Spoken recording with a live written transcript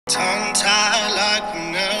Tongue-tied like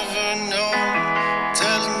we never know,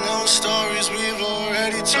 telling those stories we've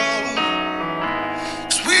already told.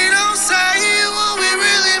 'Cause we don't say what we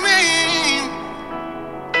really mean.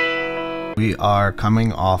 We are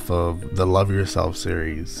coming off of the Love Yourself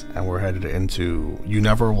series, and we're headed into You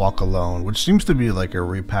Never Walk Alone, which seems to be like a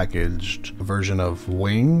repackaged version of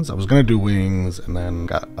Wings. I was gonna do Wings, and then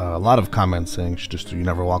got a lot of comments saying should just do You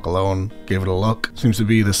Never Walk Alone. Gave it a look. Seems to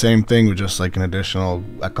be the same thing with just like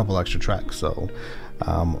a couple extra tracks. So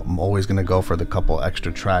I'm always gonna go for the couple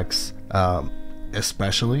extra tracks,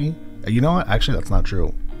 especially. You know what? Actually, that's not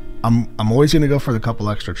true. I'm always gonna go for the couple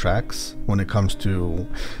extra tracks when it comes to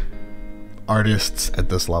artists at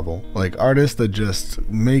this level, like artists that just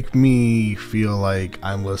make me feel like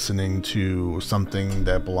I'm listening to something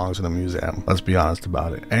that belongs in a museum. Let's be honest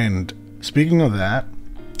about it. And speaking of that,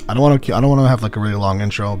 I don't want to have like a really long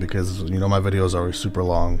intro because you know my videos are always super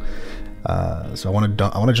long. So I want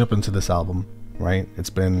to jump into this album. Right, it's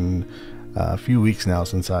been a few weeks now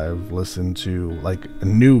since I've listened to like a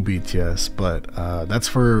new BTS, but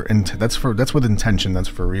that's with intention. That's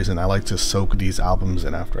for a reason. I like to soak these albums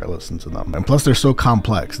in after I listen to them, and plus they're so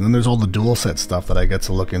complex. And then there's all the dual set stuff that I get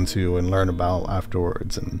to look into and learn about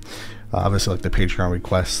afterwards, and obviously like the Patreon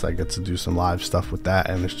requests, I get to do some live stuff with that,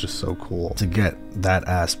 and it's just so cool to get that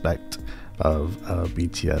aspect of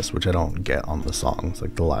BTS, which I don't get on the songs,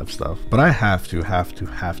 like the live stuff. But I have to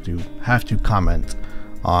comment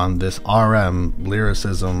on this RM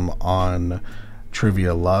lyricism on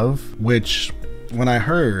Trivia Love, which when I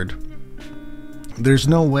heard, there's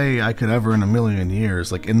no way I could ever in a million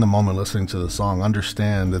years, like in the moment listening to the song,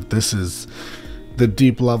 understand that this is the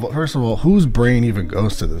deep level. First of all, whose brain even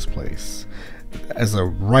goes to this place? As a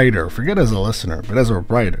writer, forget as a listener, but as a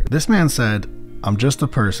writer, this man said, "I'm just a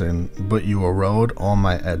person, but you erode all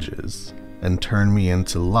my edges and turn me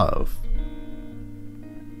into love."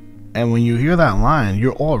 And when you hear that line,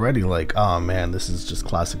 you're already like, oh man, this is just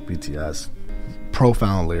classic BTS.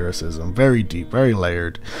 Profound lyricism, very deep, very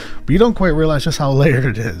layered, but you don't quite realize just how layered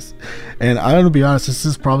it is. And I'm gonna be honest, this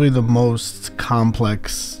is probably the most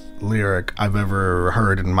complex lyric I've ever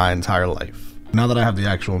heard in my entire life. Now that I have the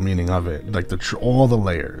actual meaning of it, like all the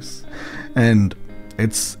layers. And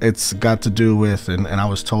it's got to do with, and I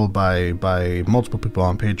was told by multiple people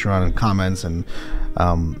on Patreon and comments, and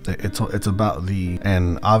it's about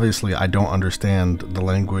and obviously I don't understand the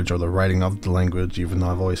language or the writing of the language, even though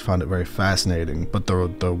I've always found it very fascinating. But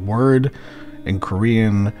the word in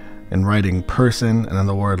Korean and writing person and then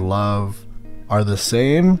the word love are the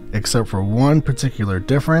same, except for one particular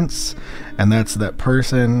difference, and that's that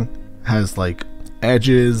person has like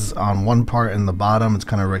edges on one part in the bottom. It's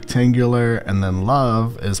kind of rectangular, and then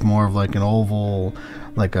love is more of like an oval,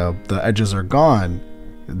 like the edges are gone.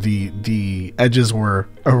 The edges were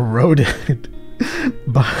eroded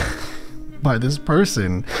by this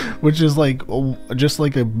person, which is like just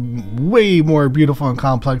like a way more beautiful and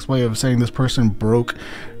complex way of saying this person broke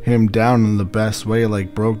him down in the best way,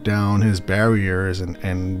 like broke down his barriers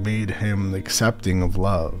and made him accepting of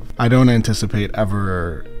love. I don't anticipate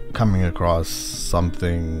ever coming across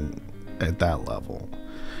something at that level,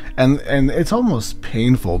 and it's almost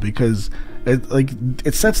painful because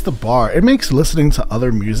it sets the bar. It makes listening to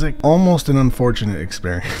other music almost an unfortunate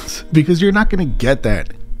experience because you're not going to get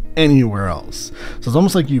that anywhere else. So it's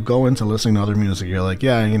almost like you go into listening to other music, you're like,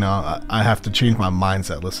 yeah, you know, I have to change my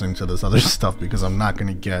mindset listening to this other stuff because I'm not going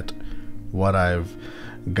to get what I've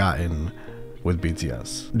gotten with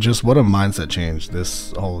BTS. Just what a mindset change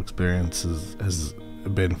this whole experience has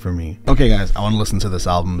been for me. Okay guys, I want to listen to this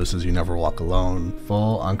album. This is You Never Walk Alone,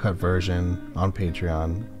 full uncut version on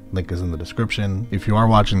Patreon. Link is in the description. If you are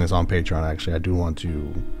watching this on Patreon, actually I do want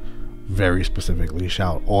to very specifically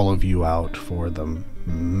shout all of you out for the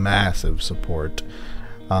massive support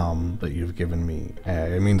that you've given me.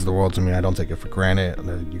 It means the world to me. I don't take it for granted.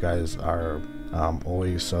 You guys are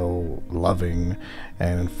always so loving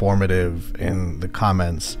and informative in the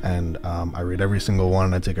comments, and I read every single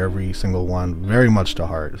one. I take every single one very much to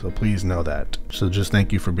heart, so please know that. So just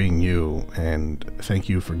thank you for being you, and thank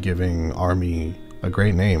you for giving ARMY a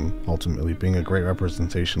great name, ultimately being a great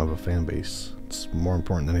representation of a fan base. It's more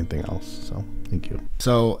important than anything else, so thank you.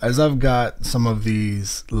 So as I've got some of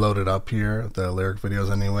these loaded up here, the lyric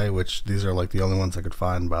videos anyway, which these are like the only ones I could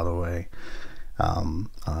find, by the way,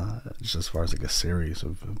 just as far as like a series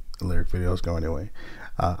of lyric videos go anyway,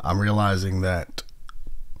 I'm realizing that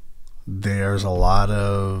there's a lot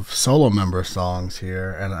of solo member songs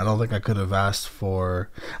here, and I don't think I could have asked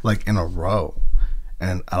for like in a row,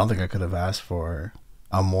 and I don't think I could have asked for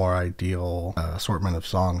a more ideal assortment of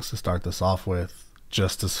songs to start this off with,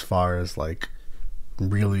 just as far as like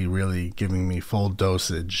really giving me full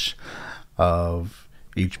dosage of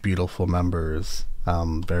each beautiful member's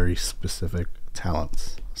very specific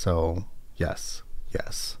talents. So yes,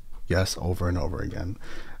 over and over again.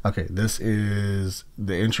 Okay, this is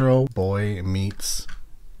the intro. Boy meets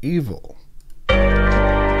evil.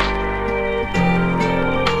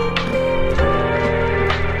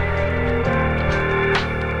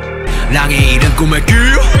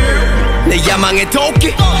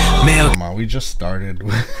 Come on, we just started.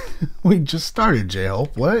 We just started,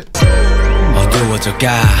 J-Hope. What?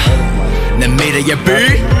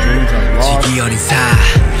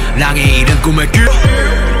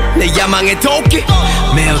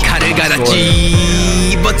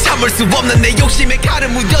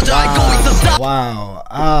 Wow.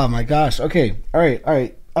 Oh my gosh. Okay. All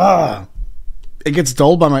right. It gets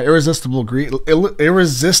dulled by my irresistible greed.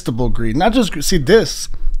 Irresistible greed. Not just see this.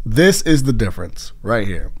 This is the difference right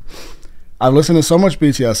here. I've listened to so much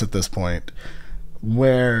BTS at this point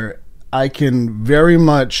where I can very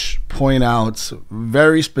much point out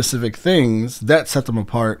very specific things that set them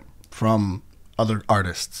apart from other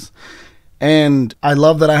artists. And I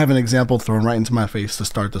love that I have an example thrown right into my face to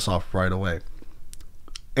start this off right away.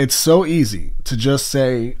 It's so easy to just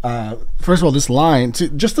say, first of all, this line,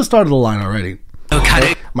 just the start of the line already.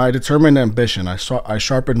 Okay. My determined ambition, I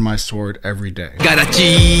sharpen my sword every day.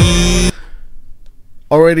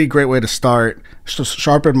 Already great way to start.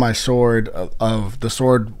 Sharpen my sword of the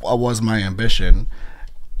sword was my ambition,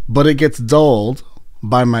 but it gets dulled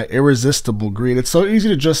by my irresistible greed. It's so easy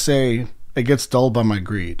to just say it gets dulled by my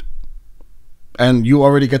greed, and you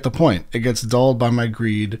already get the point. It gets dulled by my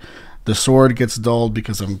greed. The sword gets dulled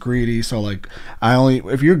because I'm greedy. So like,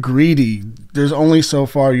 if you're greedy, there's only so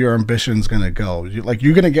far your ambition's gonna go.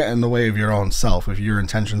 You're gonna get in the way of your own self if your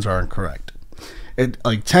intentions are incorrect. It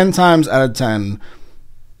like 10 times out of 10,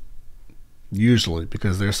 usually,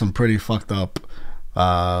 because there's some pretty fucked up,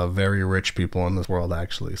 very rich people in this world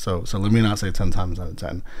actually. So let me not say 10 times out of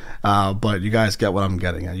 10. But you guys get what I'm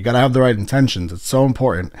getting at. You gotta have the right intentions. It's so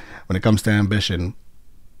important when it comes to ambition.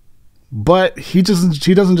 But he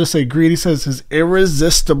doesn't just say greed, he says his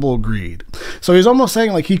irresistible greed. So he's almost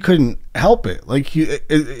saying like he couldn't help it. Like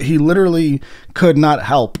he literally could not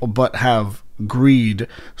help but have greed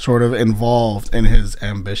sort of involved in his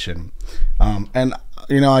ambition. And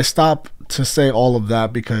you know, I stop to say all of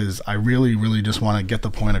that because I really just want to get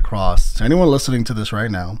the point across to anyone listening to this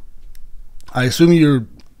right now. I assume you're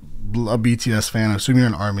a BTS fan. I assume you're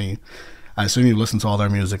an ARMY. I assume you listen to all their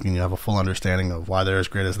music and you have a full understanding of why they're as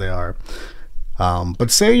great as they are. But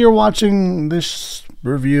say you're watching this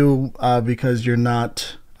review because you're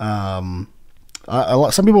not... some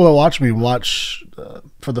people that watch me watch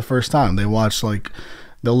for the first time. They watch, like,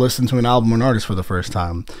 they'll listen to an album or an artist for the first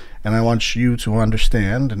time. And I want you to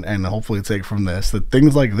understand and hopefully take from this that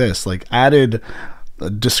things like this, like added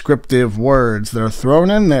descriptive words that are thrown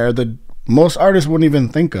in there that most artists wouldn't even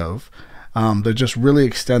think of, that just really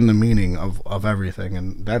extend the meaning of everything.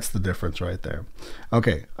 And that's the difference right there.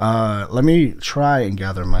 Okay, let me try and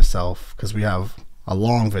gather myself because we have a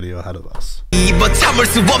long video ahead of us.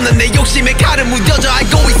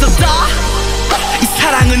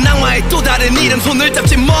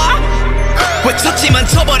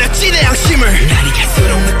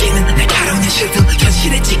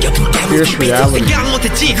 Here's reality.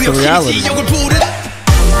 It's the reality.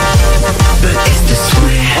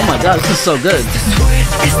 Oh my god, this is so good.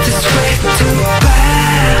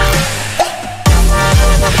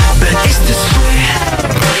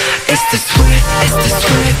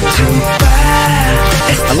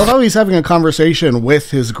 I love how he's having a conversation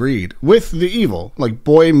with his greed, with the evil, like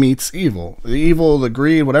boy meets evil, the evil, the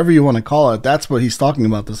greed, whatever you want to call it. That's what he's talking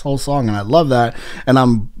about this whole song, and I love that. And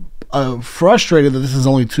I'm frustrated that this is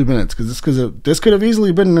only 2 minutes because this could have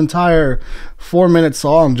easily been an entire 4-minute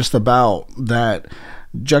song just about that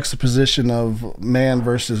juxtaposition of man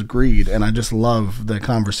versus greed. And I just love the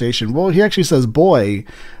conversation. Well, he actually says boy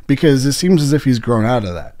because it seems as if he's grown out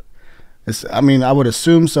of that. I mean, I would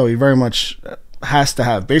assume so. He very much has to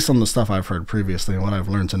have, based on the stuff I've heard previously and what I've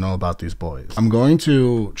learned to know about these boys. I'm going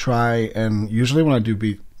to try, and usually when I do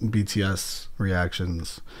BTS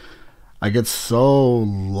reactions, I get so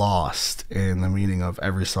lost in the meaning of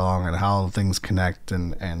every song and how things connect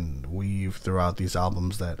and weave throughout these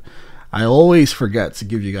albums that I always forget to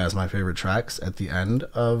give you guys my favorite tracks at the end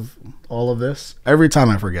of all of this. Every time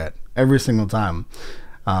I forget, every single time.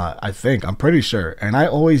 I'm pretty sure, and I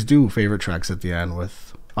always do favorite tracks at the end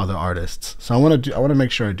with other artists. So I want to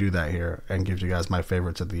make sure I do that here and give you guys my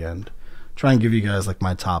favorites at the end. Try and give you guys like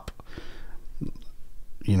my top.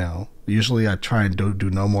 You know, usually I try and do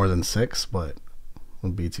no more than 6, but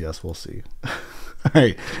with BTS we'll see. All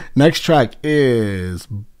right, next track is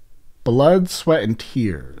Blood, Sweat, and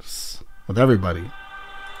Tears with everybody.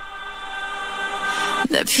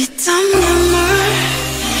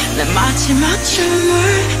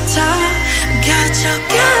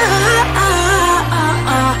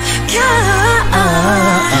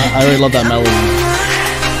 I really love that melody.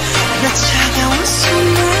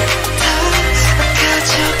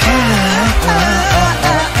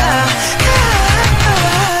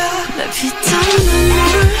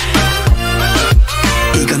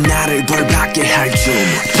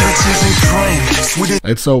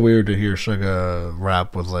 It's so weird to hear Suga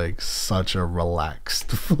rap with like such a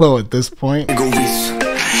relaxed flow at this point.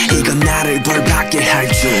 이건 나를 벌받게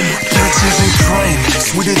할 줄. Touches and cream,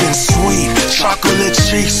 sweeter than sweet. Chocolate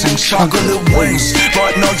cheeks and chocolate wings.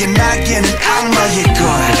 But 너의 날개는 악마의 걸.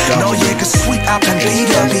 너의 그 sweet 앞엔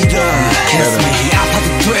비려. Kiss me, 아파도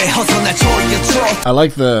돼. 어서 날 조여줘. I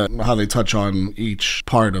like how they touch on each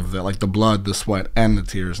part of the, like the blood, the sweat, and the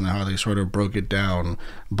tears, and how they sort of broke it down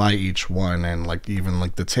by each one, and like even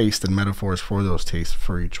like the taste and metaphors for those tastes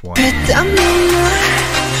for each one. I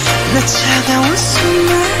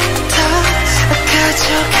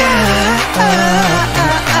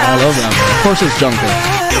love that one. Of course it's Jungkook.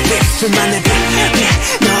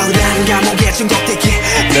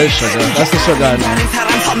 There's Suga. That's the Suga I know.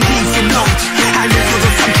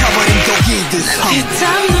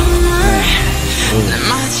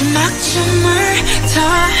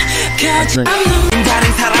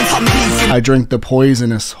 I drink the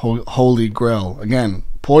poisonous holy grail. Again,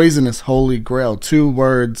 poisonous holy grail. Two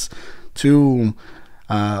words, two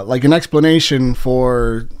like an explanation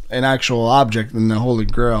for an actual object in the Holy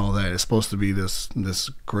Grail that is supposed to be this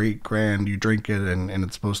great grand. You drink it and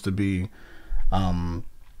it's supposed to be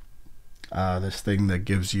this thing that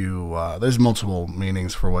gives you. There's multiple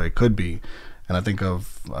meanings for what it could be, and I think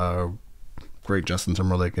of great Justin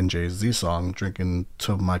Timberlake and Jay-Z song, "Drinking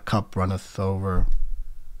till my cup runneth over."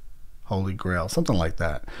 Holy Grail, something like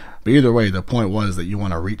that. But either way, the point was that you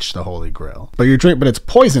want to reach the Holy Grail. But but it's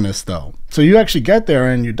poisonous though. So you actually get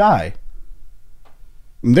there and you die.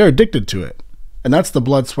 And they're addicted to it. And that's the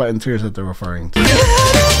blood, sweat, and tears that they're referring to.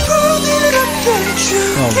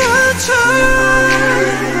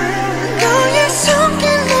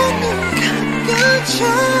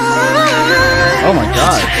 Oh my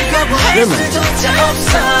god. Jimin.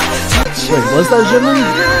 Wait, was that Jimin?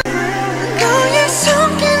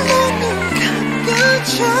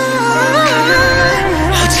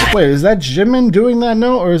 Wait, is that Jimin doing that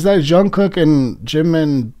note, or is that Jungkook and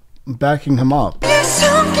Jimin backing him up?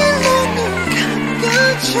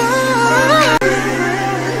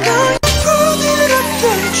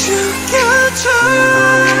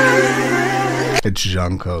 It's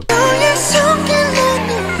Jungkook.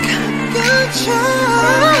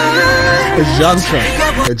 It's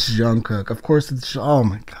Jungkook. It's Jungkook. Of course it's... Oh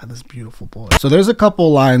my god, this beautiful boy. So there's a couple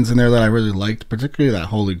lines in there that I really liked, particularly that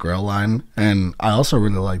Holy Grail line. And I also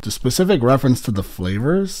really liked the specific reference to the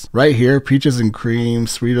flavors. Right here, peaches and cream,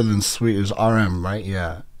 sweeter than sweet is RM, right?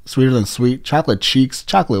 Yeah. Sweeter than sweet, chocolate cheeks,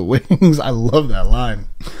 chocolate wings. I love that line.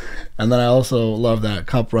 And then I also love that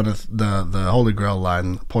cup runneth, the Holy Grail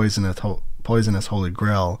line, poisonous Holy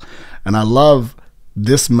Grail. And I love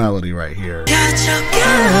this melody right here.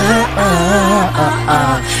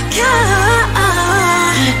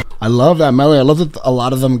 I love that melody. I love that a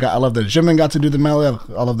lot of them got. I love that Jimin got to do the melody.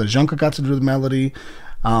 I love that Jungkook got to do the melody.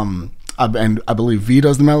 And I believe V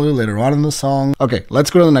does the melody later on in the song. Okay, let's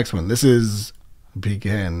go to the next one. This is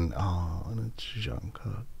Begin. Oh, and it's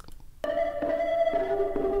Jungkook.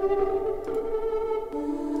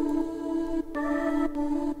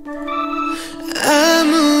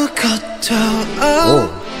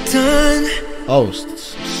 Oh,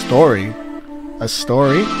 story. A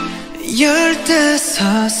story?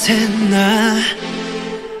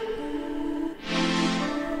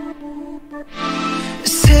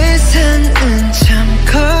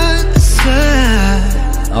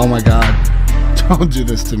 Oh my god. Don't do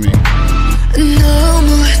this to me.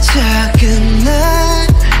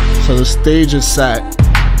 So the stage is set.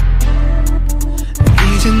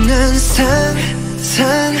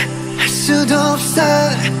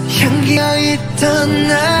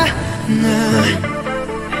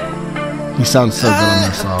 He sounds so good on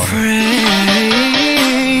this song.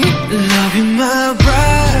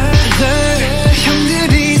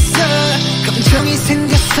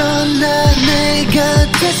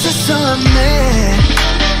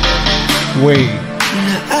 Wait.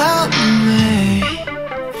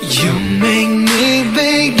 You make me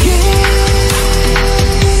begin.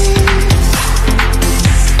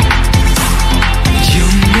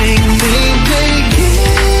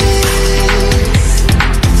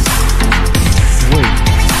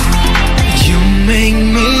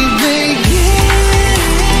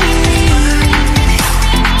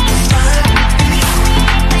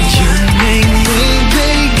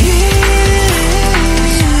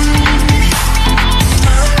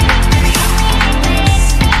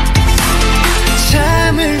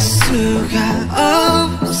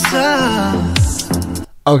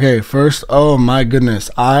 Okay, first, oh my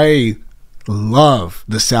goodness, I love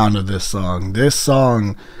the sound of this song. This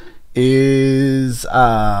song is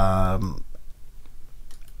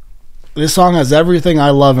this song has everything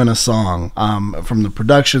I love in a song, from the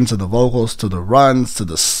production to the vocals to the runs to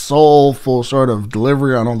the soulful sort of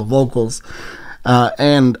delivery on all the vocals,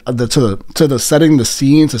 and to the setting the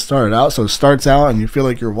scene to start it out. So it starts out and you feel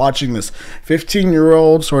like you're watching this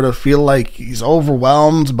 15-year-old sort of feel like he's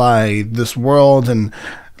overwhelmed by this world, and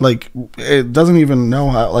like it doesn't even know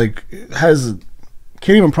how, like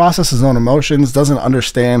can't even process his own emotions, doesn't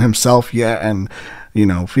understand himself yet, and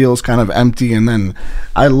feels kind of empty. And then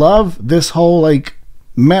I love this whole like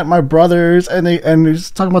met my brothers, and he's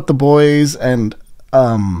talking about the boys, and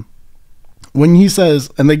when he says,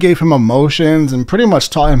 and they gave him emotions and pretty much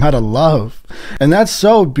taught him how to love, and that's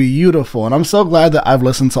so beautiful. And I'm so glad that I've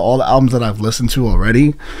listened to all the albums that I've listened to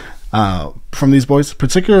already from these boys,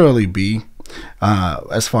 particularly B,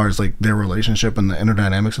 as far as like their relationship and the inner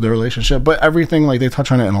dynamics of their relationship, but everything, like they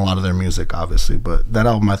touch on it in a lot of their music, obviously, but that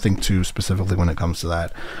album I think too specifically when it comes to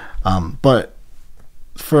that. But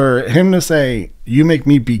for him to say you make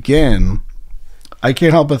me begin, I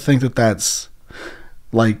can't help but think that that's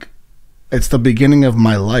like it's the beginning of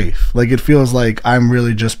my life. Like it feels like I'm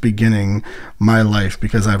really just beginning my life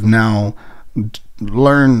because I've now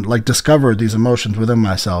learned, like discovered these emotions within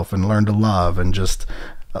myself and learned to love, and just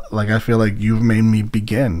like I feel like you've made me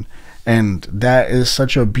begin. And that is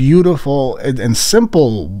such a beautiful and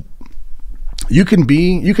simple. You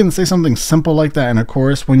can say something simple like that in a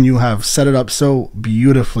chorus when you have set it up so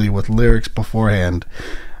beautifully with lyrics beforehand,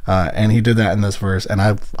 and he did that in this verse. And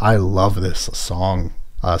I love this song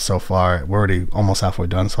so far. We're already almost halfway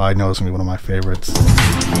done, so I know it's gonna be one of my favorites.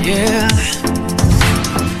 Yeah.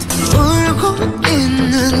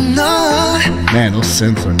 Man, those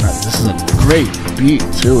synths are nice. This is a great beat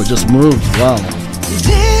too. It just moves well.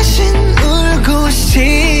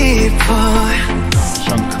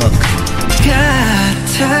 Jungkook.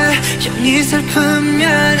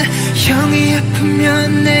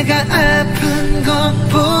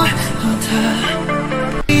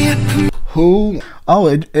 Who? Oh,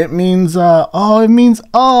 it means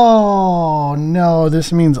oh no,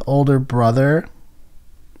 this means older brother.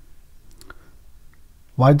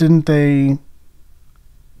 Why didn't they?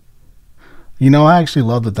 I actually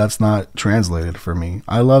love that that's not translated for me.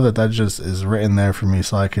 I love that that just is written there for me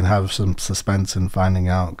so I can have some suspense in finding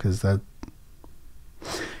out, because that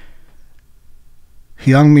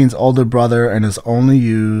Hyung means older brother and is only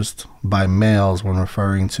used by males when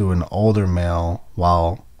referring to an older male,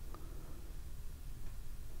 while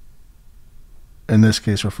in this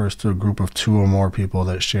case refers to a group of two or more people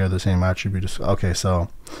that share the same attributes. Okay, so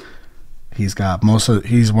he's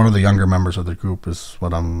one of the younger members of the group is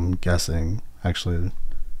what I'm guessing. Actually,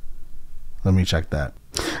 let me check that.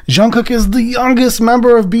 Jungkook is the youngest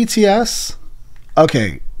member of BTS.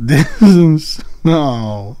 Okay,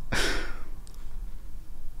 no.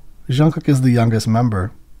 Jungkook is the youngest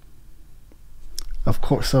member. Of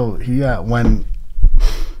course, so when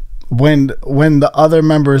the other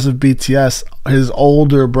members of BTS, his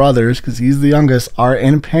older brothers, because he's the youngest, are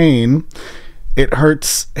in pain, it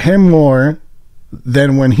hurts him more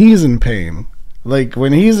than when he's in pain. Like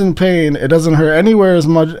when he's in pain, it doesn't hurt anywhere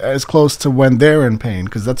as close to when they're in pain,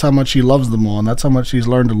 because that's how much he loves them all, and that's how much he's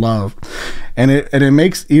learned to love. And it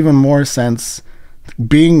makes even more sense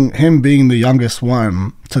being the youngest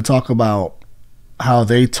one to talk about how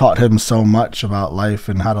they taught him so much about life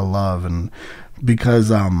and how to love. And because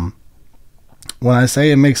when I say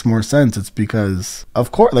it makes more sense, it's because,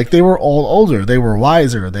 of course, like they were all older, they were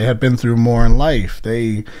wiser, they had been through more in life.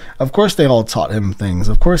 Of course, they all taught him things.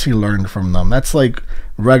 Of course, he learned from them. That's like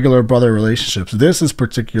regular brother relationships. This is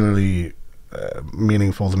particularly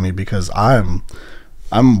meaningful to me because I'm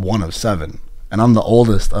one of 7, and I'm the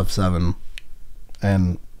oldest of 7.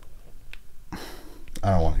 And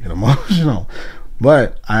I don't want to get emotional,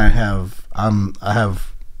 but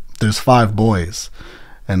there's 5 boys,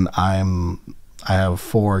 and I have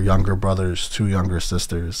 4 younger brothers, 2 younger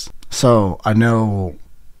sisters. So I know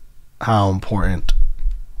how important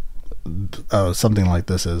something like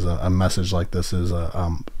this is, a message like this is,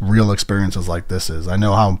 real experiences like this is. I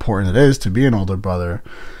know how important it is to be an older brother,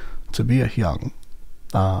 to be a Hyung,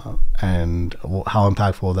 and how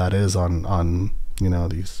impactful that is on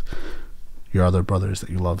your other brothers that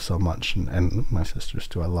you love so much, and my sisters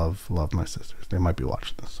too. I love my sisters. They might be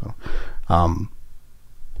watching this, so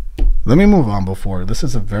let me move on before this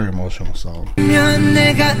is a very emotional song.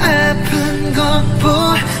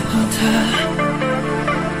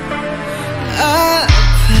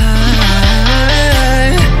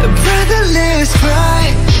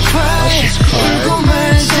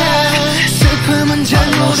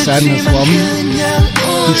 sadness. Well,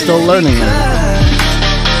 he's still learning it.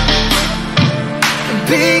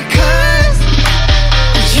 Because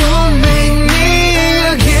you make me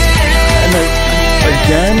again. And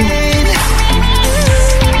again.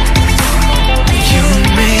 You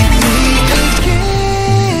make me again.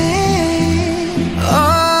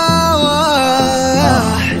 Oh,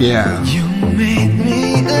 yeah. You make me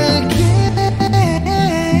again.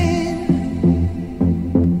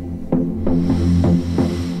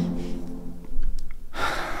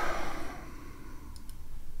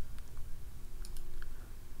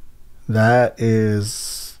 That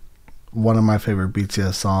is one of my favorite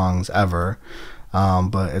BTS songs ever,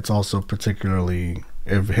 but it's also particularly,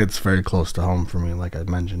 it hits very close to home for me, like I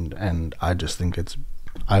mentioned, and I just think it's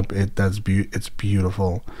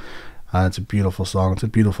beautiful. It's a beautiful song. It's a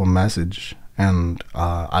beautiful message, and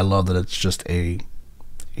I love that it's just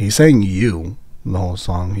he's saying you the whole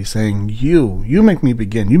song. He's saying you make me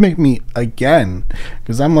begin, you make me again,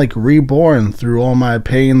 because I'm like reborn through all my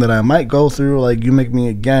pain that I might go through. Like, you make me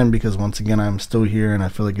again because once again I'm still here, and I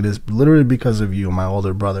feel like it is literally because of you, my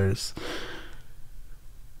older brothers.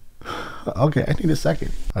 Okay, I need a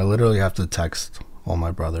second. I literally have to text all my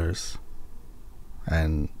brothers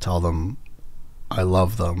and tell them I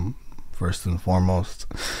love them first and foremost,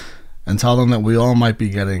 and tell them that we all might be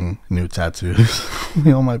getting new tattoos.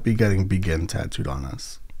 We all might be getting begin tattooed on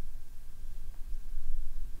us.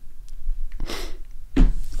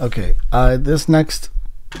 Okay, this next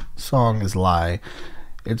song is Lie.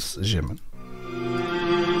 It's Jimin.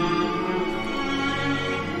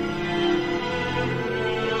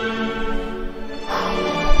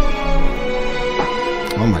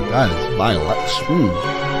 Oh my god, it's violet.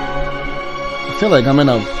 I feel like I'm in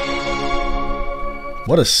a...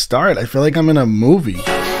 What a start. I feel like I'm in a movie.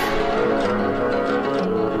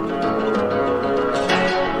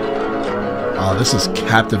 Oh, this is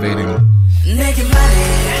captivating.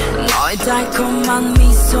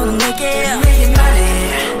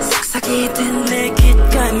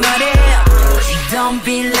 Don't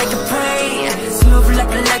be like a prey, smooth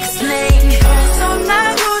like a snake.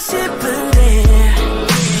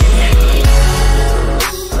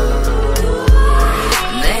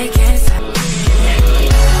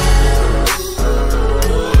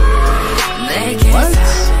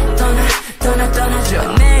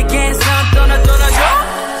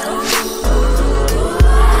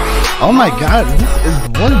 Oh my god,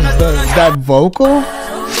 what is that vocal?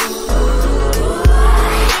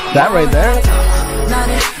 That right there?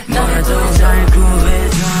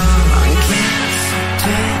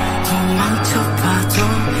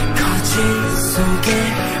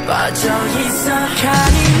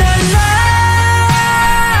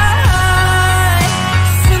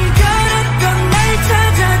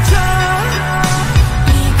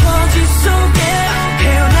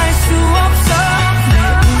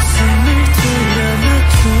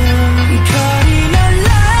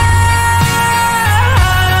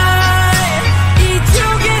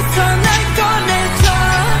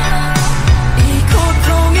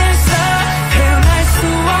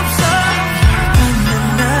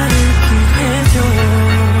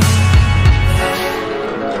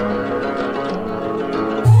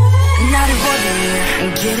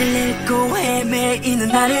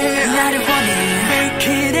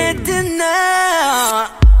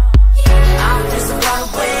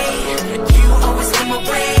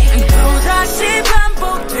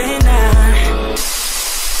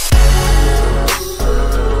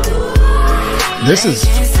 This is...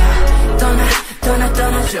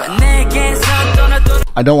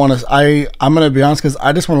 I don't want to... I'm going to be honest, because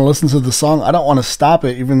I just want to listen to the song. I don't want to stop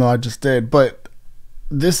it, even though I just did. But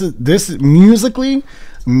this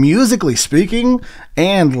musically speaking,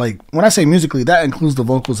 and like when I say musically, that includes the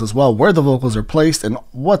vocals as well, where the vocals are placed, and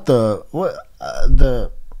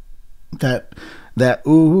that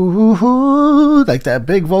ooh, like that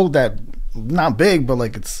big vocal, that not big, but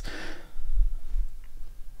like it's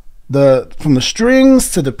from the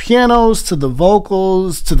strings to the pianos to the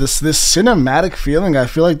vocals to this cinematic feeling. I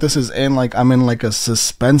feel like this is I'm in like a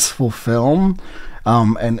suspenseful film,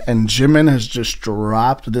 and Jimin has just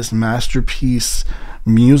dropped this masterpiece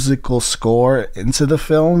musical score into the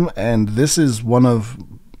film, and this is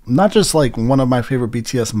not just like one of my favorite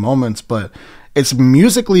BTS moments, but it's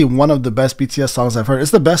musically one of the best BTS songs I've heard.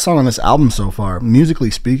 It's the best song on this album so far, musically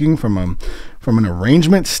speaking. From an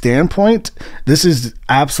arrangement standpoint, this is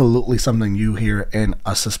absolutely something you hear in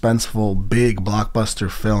a suspenseful, big blockbuster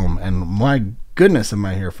film. And my goodness, am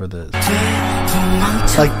I here for this?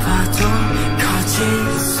 Like,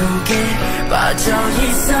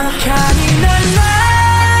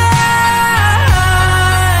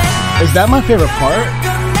 is that my favorite part?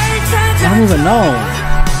 don't even know.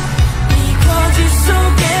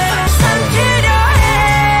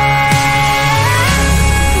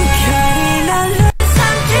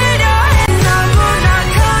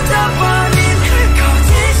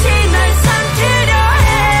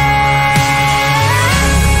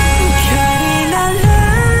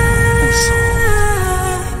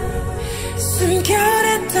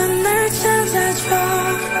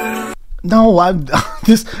 No,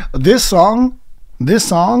 this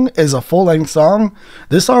song is a full-length song.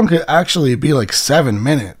 This song could actually be like 7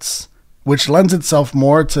 minutes, which lends itself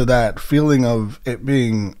more to that feeling of it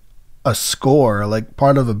being a score, like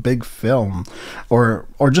part of a big film, or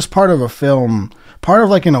just part of a film, part of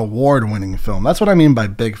like an award-winning film. That's what I mean by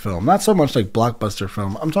big film. Not so much like blockbuster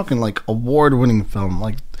film. I'm talking like award-winning film,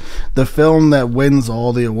 like the film that wins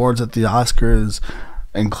all the awards at the Oscars,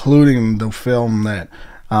 including the film that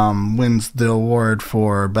wins the award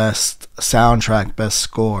for best soundtrack, best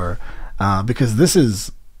score, because this is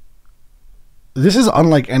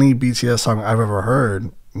unlike any BTS song I've ever heard,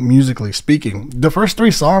 musically speaking. The first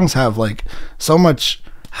 3 songs have like so much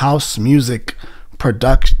house music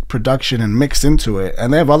production and mixed into it,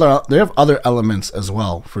 and they have other elements as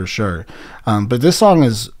well, for sure. But this song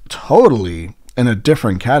is totally in a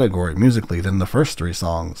different category musically than the first 3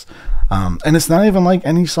 songs. And it's not even like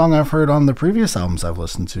any song I've heard on the previous albums I've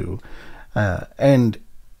listened to. And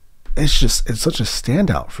it's such a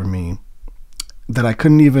standout for me that I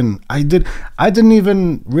wasn't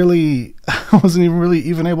even really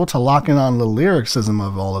even able to lock in on the lyricism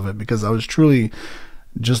of all of it, because I was truly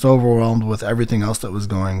just overwhelmed with everything else that was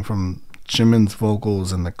going, from Jimin's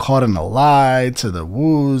vocals and the Caught in a Lie to the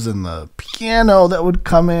woos and the piano that would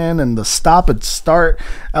come in and the stop and start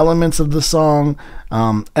elements of the song,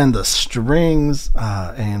 and the strings,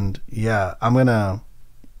 and yeah, I don't know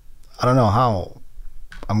how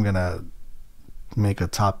I'm gonna make a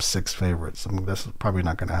top 6 favorites. I mean, that's probably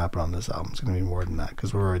not gonna happen on this album. It's gonna be more than that,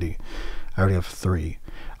 because I already have 3.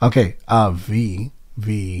 Okay, V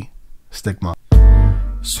Stigma.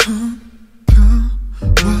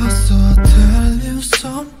 와서 tell you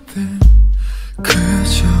something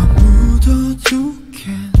그저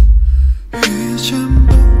묻어두긴 이젠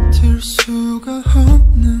버틸 수가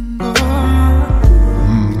없는 걸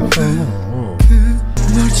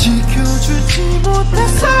널 지켜주지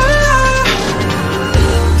못해서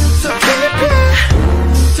더 깊이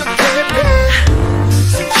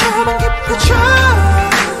상처만 깊어져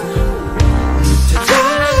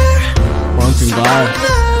One thing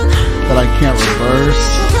that I can't reverse.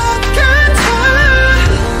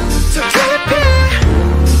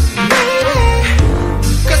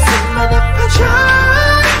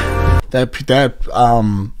 That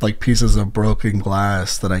like pieces of broken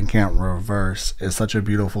glass that I can't reverse is such a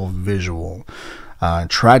beautiful visual,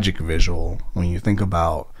 tragic visual, when you think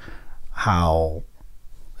about how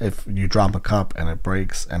if you drop a cup and it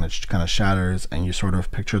breaks and it kind of shatters, and you sort of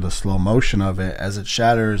picture the slow motion of it as it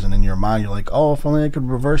shatters, and in your mind you're like, oh, if only I could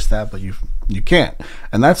reverse that, but you can't.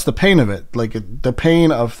 And that's the pain of it, like the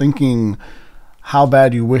pain of thinking how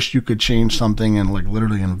bad you wish you could change something and like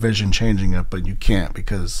literally envision changing it, but you can't,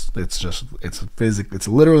 because it's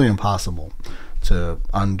literally impossible to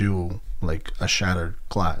undo like a shattered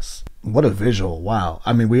glass. What a visual. Wow.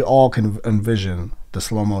 I mean, we all can envision the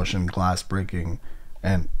slow motion glass breaking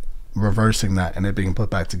and reversing that and it being put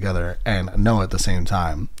back together, and know at the same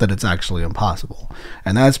time that it's actually impossible,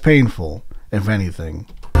 and that's painful, if anything.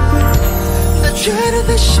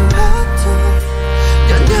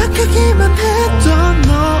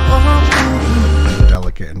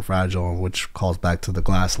 Delicate and fragile, which calls back to the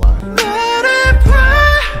glass line.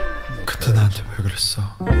 그때 나한테 왜 그랬어?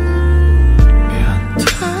 미안.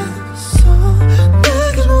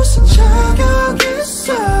 내게 무슨 자격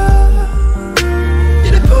있어?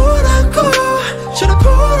 이래 보라고 저래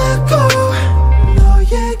보라고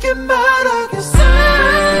너에게 말하겠어.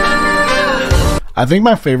 I think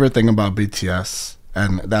my favorite thing about BTS,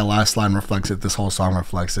 and that last line reflects it, this whole song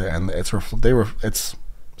reflects it, and it's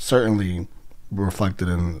certainly reflected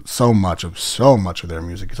in so much of their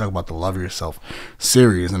music. You talk about the Love Yourself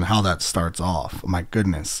series and how that starts off. My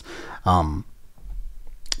goodness.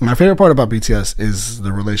 My favorite part about BTS is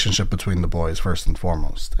the relationship between the boys, first and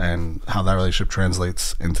foremost, and how that relationship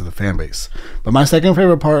translates into the fan base. But my second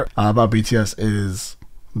favorite part about BTS is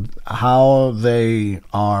how they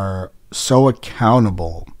are so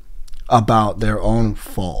accountable about their own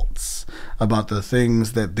faults, about the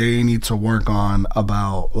things that they need to work on,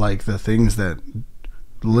 about like the things that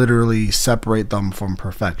literally separate them from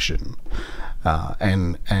perfection,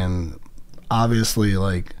 and obviously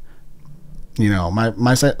like you know,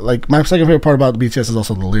 my second favorite part about BTS is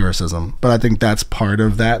also the lyricism, but I think that's part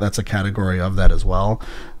of that. That's a category of that as well.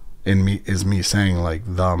 In me is me saying like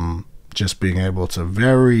them just being able to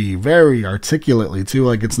very, very articulately too.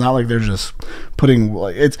 Like it's not like they're just putting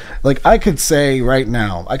like it's like I could say right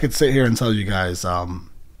now, I could sit here and tell you guys, my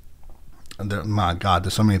God,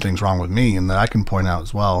 there's so many things wrong with me and that I can point out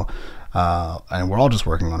as well. And we're all just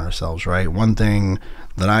working on ourselves, right? One thing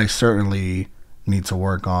that I certainly need to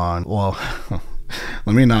work on, well,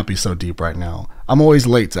 let me not be so deep right now. I'm always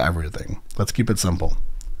late to everything. Let's keep it simple.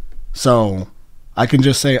 So I can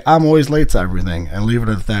just say I'm always late to everything and leave it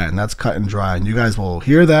at that, and that's cut and dry, and you guys will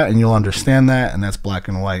hear that and you'll understand that, and that's black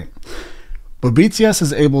and white. But BTS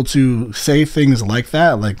is able to say things like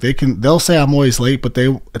that. Like they'll say I'm always late, but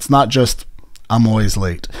it's not just I'm always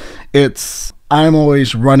late. It's I'm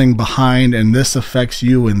always running behind, and this affects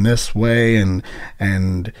you in this way, and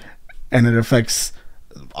it affects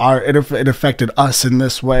it affected us in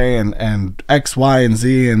this way, and X, Y, and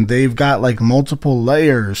Z, and they've got like multiple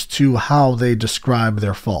layers to how they describe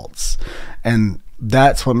their faults, and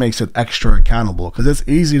that's what makes it extra accountable. Because it's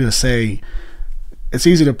easy to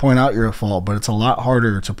point out your fault, but it's a lot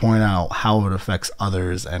harder to point out how it affects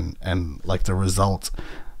others, and like the result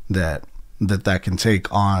that can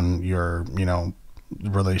take on your, you know,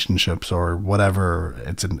 relationships or whatever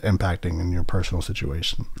it's impacting in your personal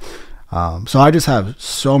situation. So I just have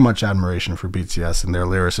so much admiration for BTS and their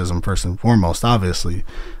lyricism first and foremost, obviously.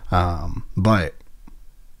 But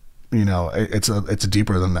you know, it's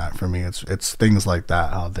deeper than that for me. It's things like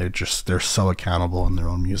that, how they're so accountable in their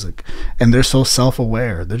own music, and they're so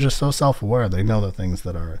self-aware. They're just so self-aware. They know the things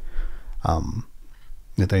that are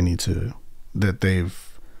that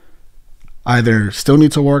they've either still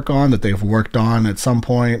need to work on, that they've worked on at some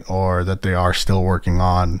point, or that they are still working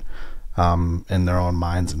on in their own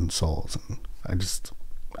minds and souls. And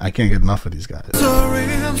I can't get enough of these guys. Sorry,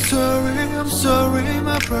 I'm sorry,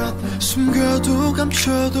 my brother. 숨겨도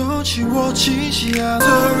감춰도 지워지지 않아.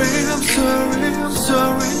 Sorry, I'm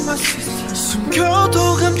sorry, my sister.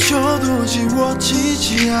 숨겨도 감춰도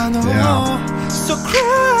지워지지 않아. So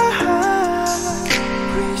cry,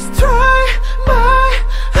 please dry my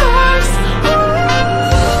eyes.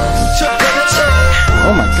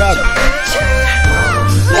 Oh my God.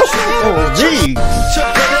 Oh, gee.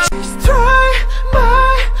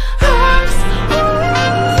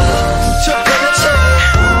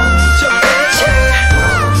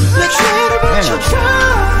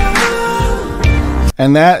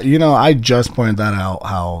 And that, you know, I just pointed that out,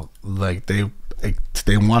 how like they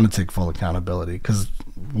want to take full accountability, because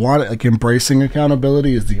like embracing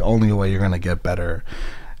accountability is the only way you're going to get better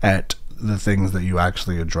at the things that you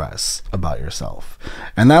actually address about yourself.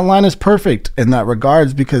 And that line is perfect in that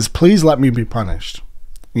regards, because please let me be punished.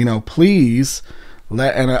 You know, please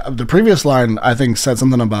let, and the previous line I think said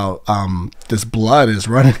something about this blood is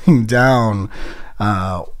running down.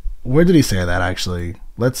 Where did he say that actually?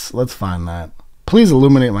 Let's find that. Please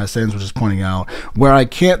illuminate my sins, which is pointing out where I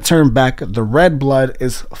can't turn back. The red blood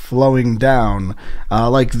is flowing down.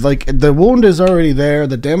 Like the wound is already there.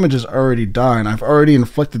 The damage is already done. I've already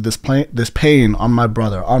inflicted this pain on my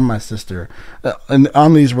brother, on my sister, and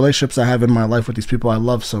on these relationships I have in my life with these people I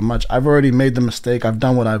love so much. I've already made the mistake. I've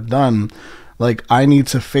done what I've done. Like, I need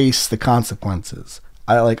to face the consequences.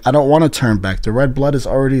 I don't want to turn back. The red blood is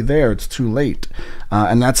already there. It's too late.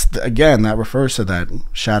 And that's, again, that refers to that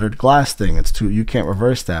shattered glass thing. You can't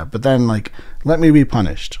reverse that. But then, like, let me be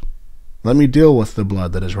punished. Let me deal with the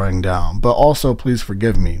blood that is running down. But also, please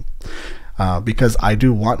forgive me. Because I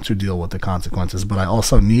do want to deal with the consequences, but I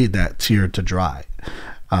also need that tear to dry.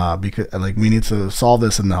 Because, like, we need to solve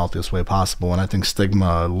this in the healthiest way possible. And I think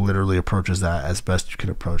Stigma literally approaches that as best you can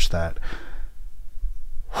approach that.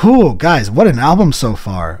 Whew, guys, what an album so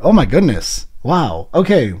far. Oh my goodness. Wow.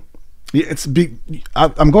 Okay.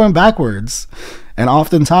 I'm going backwards, and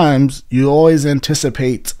oftentimes you always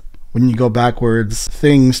anticipate when you go backwards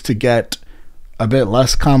things to get a bit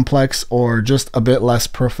less complex or just a bit less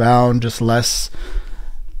profound, just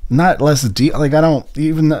not less deep. Like, I don't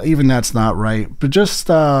even that's not right, but just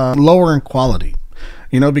lower in quality.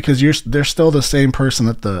 You know, because they're still the same person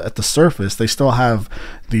at the surface. They still have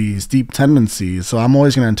these deep tendencies. So I'm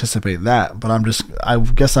always going to anticipate that. But I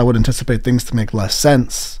guess I would anticipate things to make less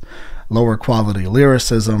sense, lower quality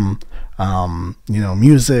lyricism, you know,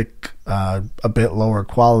 music, a bit lower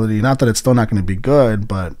quality. Not that it's still not going to be good,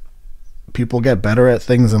 but people get better at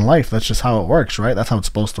things in life. That's just how it works, right? That's how it's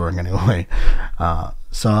supposed to work anyway.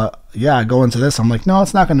 So yeah, I go into this, I'm like, no,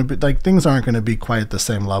 it's not going to be, like, things aren't going to be quite at the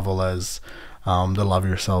same level as the Love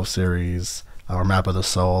Yourself series, or Map of the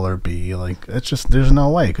Soul or B. Like, it's just, there's no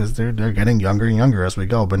way, because they're getting younger and younger as we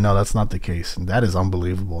go. But no, that's not the case. That is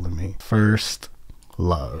unbelievable to me. First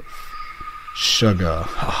Love, Sugar.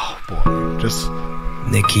 Oh boy, just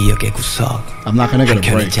내 기억의 구석. I'm not gonna get a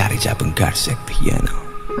break. 자리 잡은 갈색 피아노.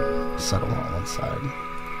 Settle on one side.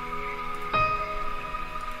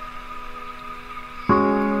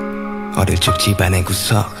 어릴 적 집안의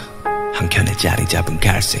구석 한켠에 자리 잡은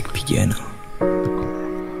갈색 피아노.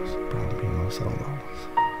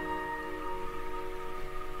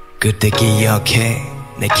 그때 기억해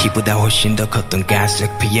내 키보다 훨씬 더 컸던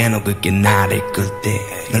갈색 피아노 그게 나를 이끌 때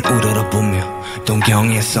널 우러러보며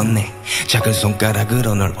동경했었네 작은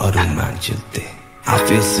손가락으로 널 어루만질 때 I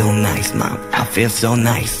feel so nice mom I feel so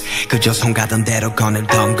nice 그저 손 가던 대로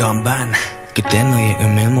꺼내던 건반 그때 너의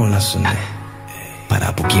의미를 몰랐었네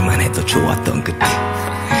바라보기만 해도 좋았던 그때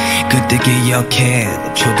그때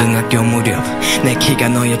기억해 초등학교 무렵 내 키가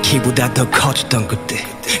너의 키보다 더 커졌던 그때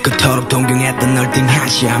그토록 동경했던 널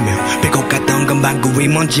등하시하며 배고 갔던 건 방구 위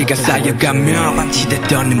먼지가 쌓여가며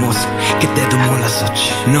방치됐던 네 모습 그때도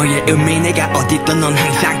몰랐었지 너의 의미 내가 어딨던 넌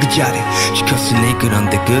항상 그 자리 지켰으니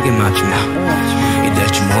그런데 그게 마지막 이럴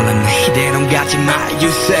줄 몰랐네 이대로 가지마 You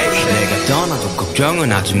say 내가 떠나도 걱정은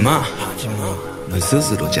하지마 넌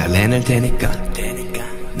스스로 잘 해낼 테니까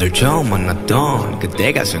널 처음 만났던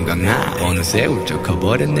그때가 생각나 어느새 훌쩍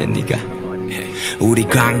커버렸네 네가 우리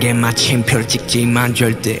관계 마침표를 찍지만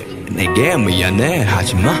절대 내게 미안해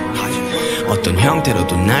하지마 어떤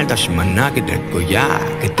형태로도 날 다시 만나게 될 거야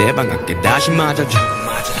그때 반갑게 다시 맞아줘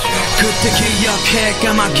그때 기억해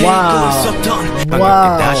까맣게 잊고 있었던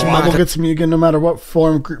반갑게 다시 맞아줘 I will get to me again no matter what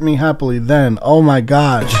form greet me happily then oh my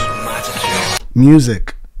gosh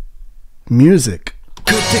music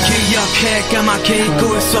그때 기억해 까맣게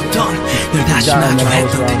잊고 있었던 널 다시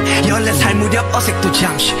마주했던 때 14살 무렵 어색도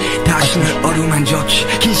잠시 다시 널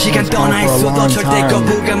어루만졌지 긴 시간 떠나 있어도 절대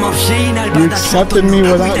거부감 없이 날 You accepted me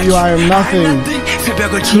without you I am nothing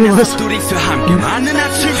새벽을 지나서 둘이서 함께 맞는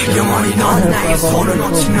아침 영원히 넌 나의 손을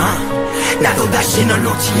놓지 마 나도 다시 널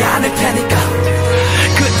놓지 않을 테니까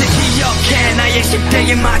그때 기억해 나의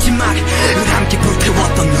 10대의 마지막 늘 함께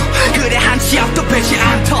불태웠던 너 그래 한치 앞도 빼지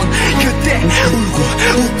않던 그때 울고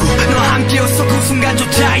웃고 너 함께 웃어 그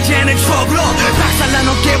순간조차 이제는 추억으로 박살난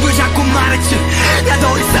어깨를 잡고 말했지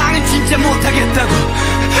나도 이상은 진짜 못하겠다고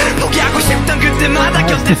포기하고 싶던 그때마다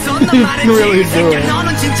곁에서 너 말했지 생겨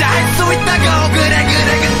너는 진짜 할 수 있다고 그래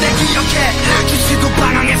그때 기억해 주시도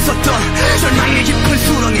방황했었던 절망의 깊은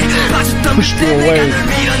수렁에 빠졌던 그때 내가 널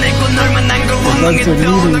밀어내고 널 만난 걸 원망했던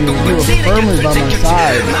넌 꽁꽁지 내 곁을 지켰지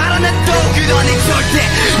말 안 해도 그러니 절대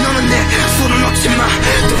너는 내 손을 놓지 마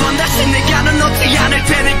두 번 다시 내가 널 놓지 않을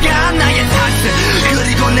테니까 나의 탓을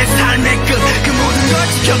그리고 내 삶의 끝 그 모든 걸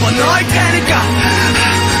지켜봐 너일 테니까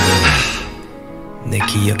내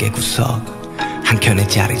기억의 구석 한켠에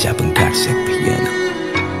자리 잡은 갈색 피아노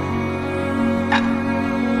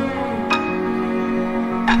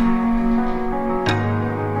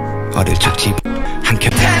어릴 적 집 한켠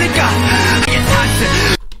테니까 나의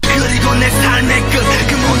탓을 그리고 내 삶의 끝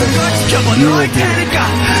그 모든 걸 지켜봐 너일 테니까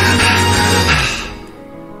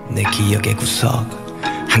내 기억의 구석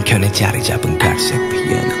한켠에 자리 잡은 갈색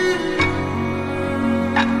피아노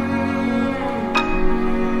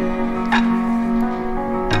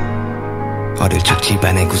어릴 적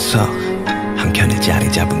집안의 구석 한켠에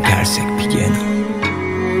자리 잡은 갈색 피아노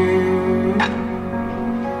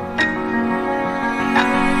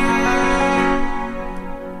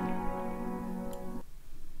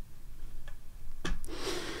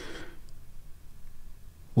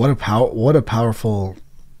What a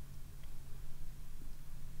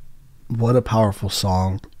powerful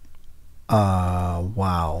song.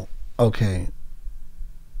 Wow. Okay.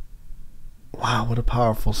 Wow, what a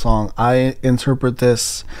powerful song. I interpret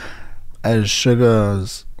this as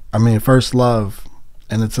Suga's, First Love,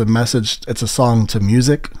 and it's a message, it's a song to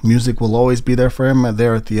music. Music will always be there for him,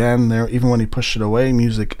 there at the end, there even when he pushed it away,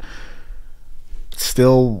 music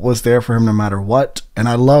still was there for him no matter what. And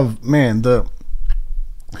I love, man,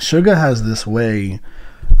 Suga has this way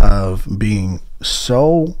of being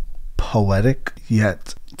so poetic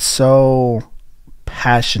yet so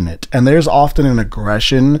passionate, and there's often an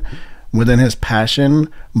aggression within his passion,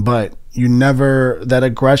 but that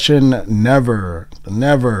aggression never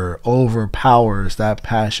overpowers that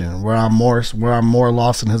passion. Where I'm more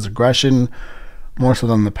lost in his aggression more so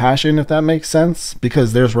than the passion, if that makes sense,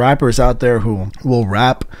 because there's rappers out there who will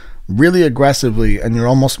rap really aggressively and you're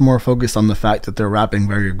almost more focused on the fact that they're rapping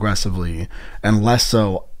very aggressively and less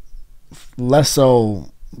so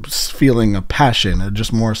feeling a passion. It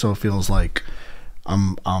just more so feels like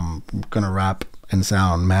I'm gonna rap and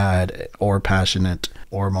sound mad or passionate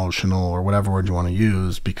or emotional or whatever word you want to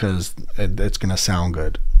use, because it's going to sound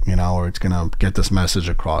good, you know, or it's going to get this message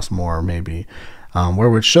across more, maybe. Where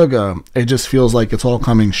with Suga, it just feels like it's all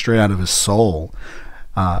coming straight out of his soul.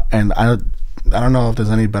 And I don't know if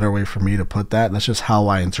there's any better way for me to put that. That's just how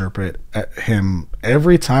I interpret him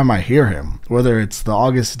every time I hear him, whether it's the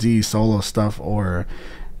August D solo stuff or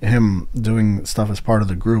him doing stuff as part of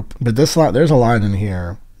the group. But this line, there's a line in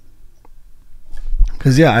here,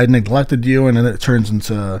 because yeah, I neglected you, and then it turns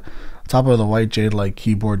into top of the white jade, like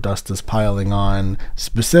keyboard dust is piling on,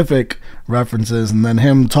 specific references, and then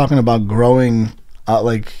him talking about growing.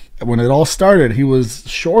 Like when it all started, he was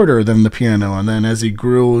shorter than the piano, and then as he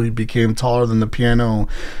grew, he became taller than the piano.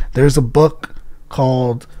 There's a book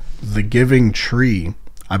called The Giving Tree,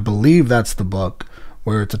 I believe that's the book,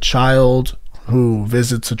 where it's a child who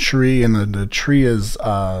visits a tree, and the tree is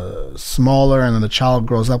smaller, and then the child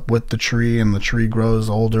grows up with the tree, and the tree grows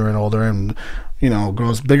older and older, and you know,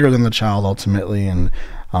 grows bigger than the child ultimately, and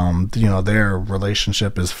you know, their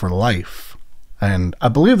relationship is for life. And I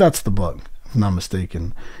believe that's the book, if I'm not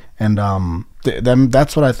mistaken. And then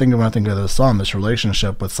that's what I think of when I think of this song, this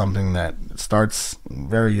relationship with something that starts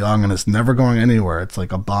very young and is never going anywhere. It's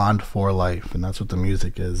like a bond for life, and that's what the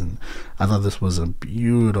music is. And I thought this was a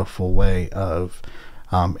beautiful way of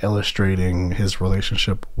illustrating his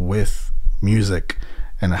relationship with music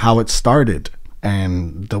and how it started,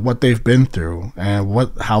 and what they've been through,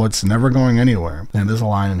 and how it's never going anywhere. And there's a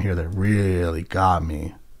line in here that really got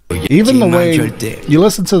me. Even the way you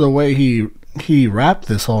listen to the way he rapped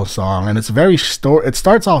this whole song, and it's very it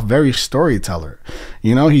starts off very storyteller.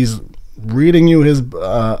 You know, he's reading you his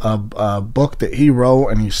a book that he wrote,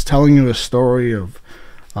 and he's telling you a story of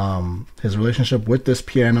his relationship with this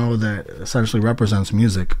piano that essentially represents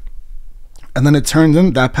music. And then it turns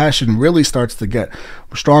in, that passion really starts to get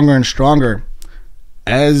stronger and stronger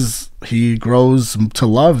as he grows to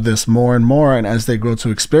love this more and more, and as they grow to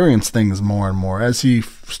experience things more and more, as he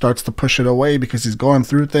starts to push it away because he's going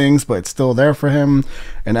through things, but it's still there for him,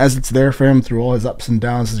 and as it's there for him through all his ups and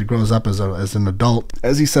downs as he grows up as an adult,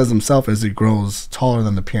 as he says himself, as he grows taller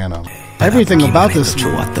than the piano. Everything about this is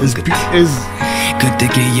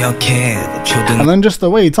and then just the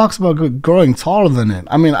way he talks about growing taller than it.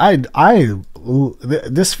 I mean,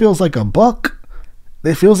 this feels like a book.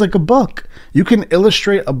 It feels like a book. You can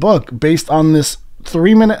illustrate a book based on this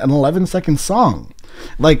 3-minute and 11-second song,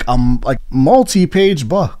 like multi-page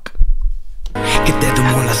book. All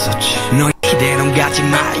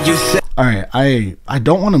right, I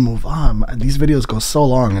don't want to move on. These videos go so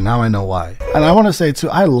long, and now I know why. And I want to say too,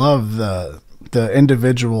 I love the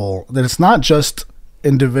individual, that it's not just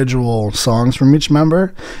individual songs from each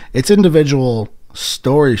member, it's individual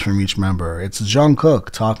stories from each member. It's Jungkook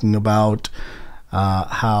talking about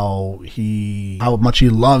how much he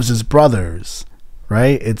loves his brothers,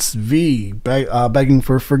 right? It's V begging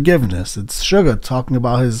for forgiveness. It's Suga talking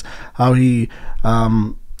about how he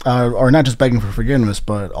or not just begging for forgiveness,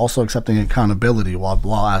 but also accepting accountability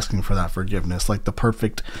while asking for that forgiveness, like the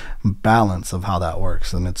perfect balance of how that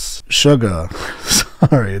works. And it's Suga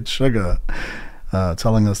it's Suga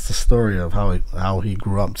telling us the story of how he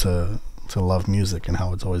grew up to love music and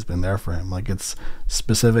how it's always been there for him. Like, it's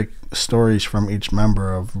specific stories from each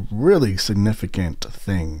member of really significant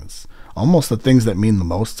things, almost the things that mean the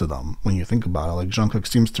most to them when you think about it. Like, Jungkook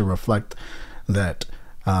seems to reflect that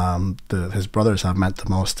his brothers have meant the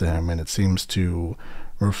most to him, and it seems to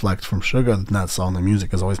reflect from Suga in that song the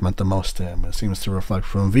music has always meant the most to him. It seems to reflect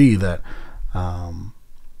from V that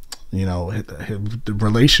you know, the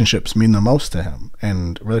relationships mean the most to him,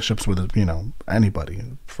 and relationships with, you know, anybody,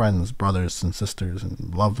 friends, brothers and sisters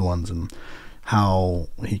and loved ones, and how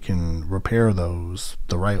he can repair those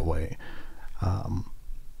the right way.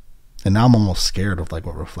 And now I'm almost scared of like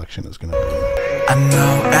what Reflection is gonna be. I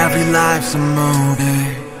know every life's a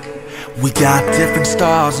movie. We got different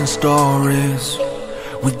stars and stories.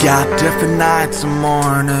 We got different nights and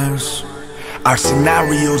mornings. Our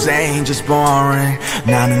scenarios ain't just boring.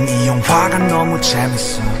 나는 이 영화가 너무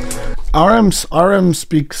재밌어. RM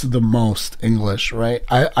speaks the most English, right?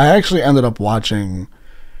 I actually ended up watching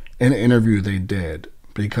an interview they did,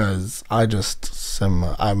 because I'm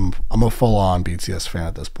a full-on BTS fan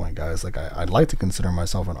at this point, guys. Like, I'd like to consider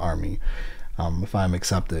myself an ARMY if I'm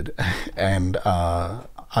accepted. And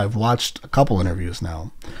I've watched a couple interviews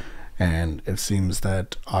now, and it seems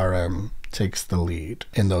that RM takes the lead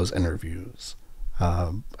in those interviews.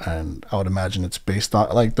 And I would imagine it's based on,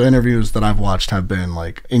 like, the interviews that I've watched have been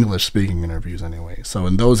like English speaking interviews anyway. So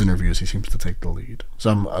in those interviews, he seems to take the lead.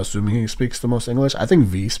 So I'm assuming he speaks the most English. I think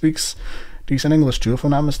V speaks decent English too, if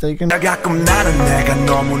I'm not mistaken.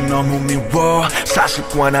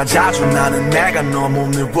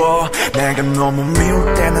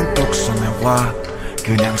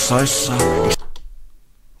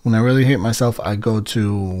 When I really hate myself, I go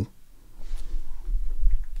to,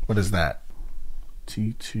 what is that?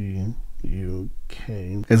 TTUK.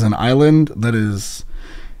 It's an island that is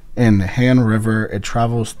in Han River. It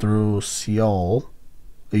travels through Seoul.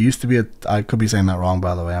 It used to be I could be saying that wrong,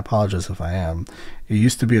 by the way. I apologize if I am. It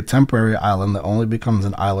used to be a temporary island that only becomes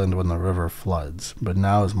an island when the river floods, but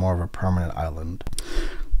now is more of a permanent island.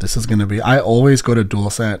 This is going to be, I always go to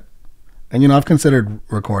Dualset. And, you know, I've considered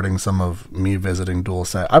recording some of me visiting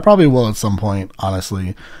Dualset. I probably will at some point,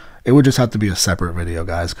 honestly. It would just have to be a separate video,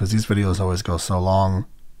 guys, because these videos always go so long.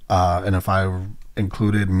 And if I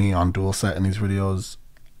included me on Dualset in these videos,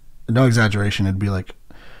 no exaggeration, it'd be like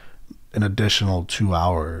an additional 2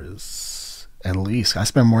 hours at least. I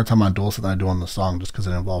spend more time on Dualset than I do on the song, just because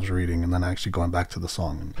it involves reading and then actually going back to the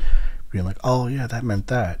song and being like, oh yeah, that meant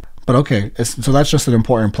that. But okay, so that's just an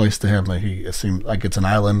important place to him. Like, it seems like it's an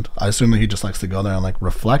island. I assume that he just likes to go there and like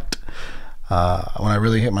reflect. When I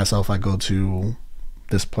really hate myself, I go to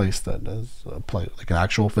this place that is a place, like an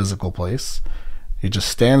actual physical place. He just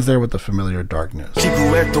stands there with the familiar darkness.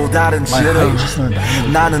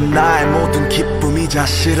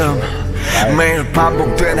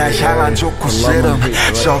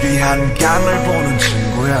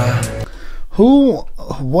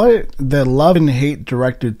 What the love and hate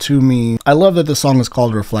directed to me. I love that the song is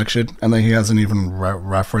called Reflection, and that he hasn't even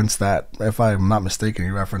referenced that. If I'm not mistaken,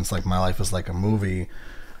 he referenced like my life is like a movie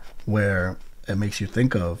where it makes you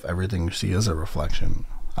think of everything you see as a reflection.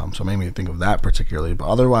 So it made me think of that particularly. But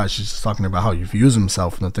otherwise, she's just talking about how he views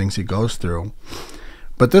himself and the things he goes through.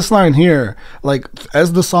 But this line here, like,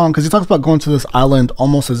 as the song, because he talks about going to this island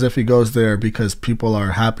almost as if he goes there because people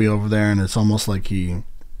are happy over there, and it's almost like he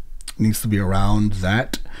needs to be around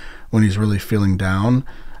that when he's really feeling down.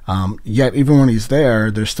 Yet even when he's there,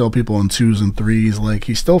 there's still people in 2s and 3s. Like,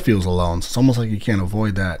 he still feels alone. So it's almost like he can't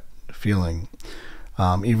avoid that feeling.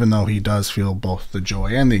 Even though he does feel both the joy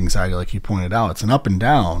and the anxiety, like he pointed out. It's an up and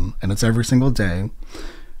down, and it's every single day.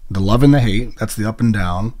 The love and the hate, that's the up and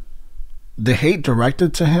down. The hate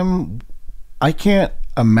directed to him, I can't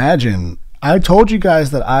imagine. I told you guys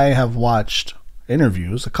that I have watched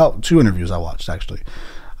interviews, 2 interviews I watched actually.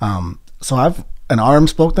 So RM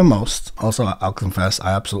spoke the most. Also, I'll confess,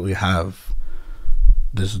 I absolutely have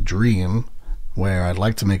this dream where I'd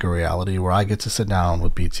like to make a reality where I get to sit down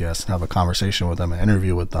with BTS and have a conversation with them, an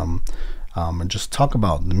interview with them, and just talk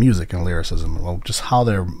about the music and lyricism, well, just how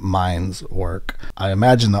their minds work. I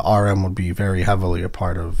imagine the RM would be very heavily a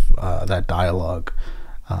part of that dialogue.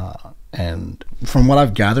 And from what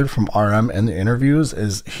I've gathered from RM and the interviews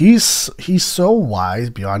is he's so wise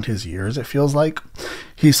beyond his years. It feels like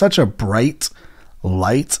he's such a bright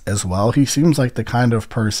light as well. He seems like the kind of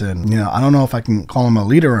person, you know, I don't know if I can call him a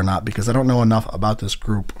leader or not, because I don't know enough about this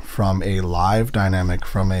group from a live dynamic,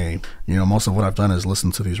 from a, you know, most of what I've done is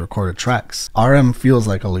listen to these recorded tracks. RM feels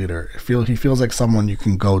like a leader. He feels like someone you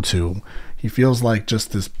can go to. He feels like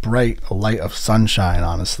just this bright light of sunshine,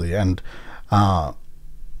 honestly. And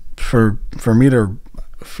for me to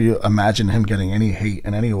imagine him getting any hate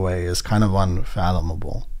in any way is kind of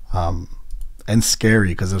unfathomable, and scary,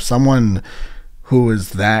 because if someone who is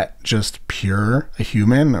that just pure a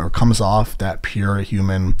human, or comes off that pure a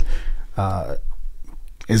human,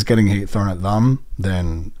 is getting hate thrown at them,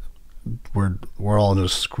 then we're all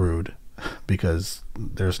just screwed, because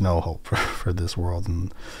there's no hope for this world,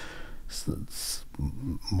 and it's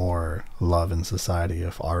more love in society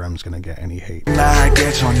if RM's gonna get any hate. I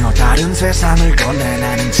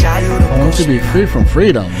want to be free from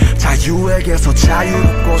freedom.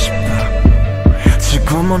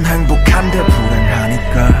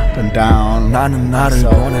 And down.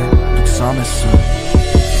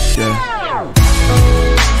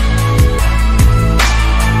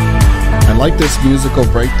 I like this musical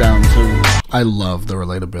breakdown too. I love the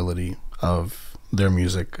relatability of their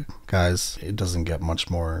music, guys. It doesn't get much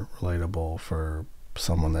more relatable for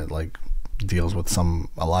someone that like deals with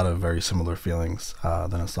a lot of very similar feelings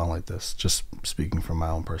than a song like this, just speaking from my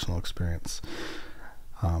own personal experience.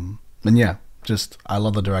 And yeah, just I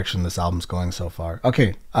love the direction this album's going so far.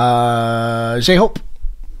 Okay, J-Hope,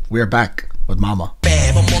 we're back with Mama.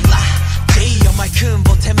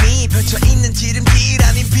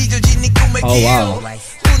 Oh wow.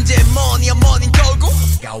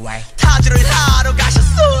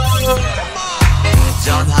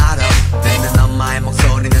 전화로 듣는 엄마의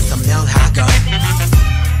목소리는 선명하고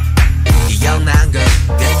기억난 것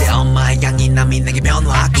그때 엄마의 강인함이 내게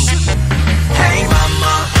변화하고 Hey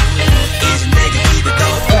mama 이제 내게 기대도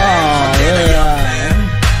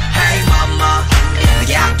Hey mama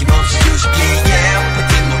내게 아낌없이 주시기에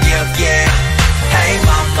버팀목이었기에 Hey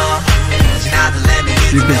mama 지나도 let me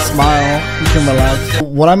You can smile, you can relax.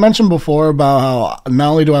 What I mentioned before about how not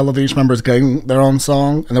only do I love that each member is getting their own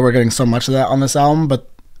song and that we're getting so much of that on this album, but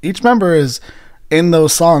each member is in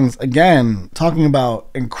those songs, again, talking about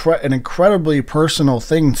an incredibly personal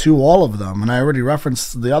thing to all of them. And I already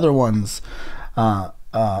referenced the other ones,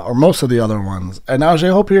 or most of the other ones. And now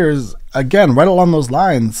J-Hope here is, again, right along those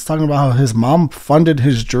lines, talking about how his mom funded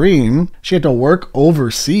his dream. She had to work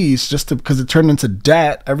overseas just because it turned into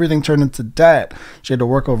debt. Everything turned into debt. She had to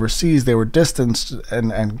work overseas. They were distanced,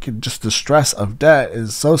 and just the stress of debt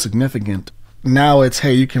is so significant. Now it's,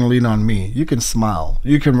 hey, you can lean on me. You can smile.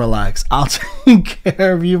 You can relax. I'll take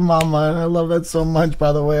care of you, mama. And I love that so much,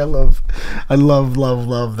 by the way. I love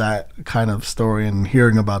that kind of story and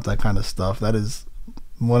hearing about that kind of stuff. That is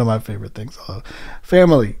one of my favorite things.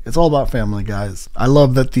 Family. It's all about family, guys. I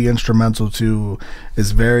love that the instrumental too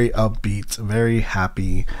is very upbeat, very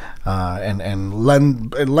happy, and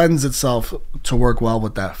it lends itself to work well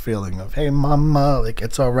with that feeling of, hey mama, like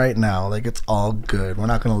it's all right now, like it's all good. We're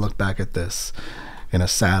not gonna look back at this in a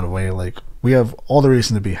sad way. Like we have all the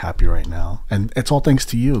reason to be happy right now, and it's all thanks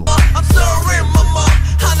to you. I'm sorry, mama.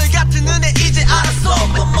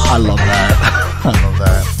 I love that. I love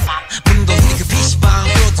that.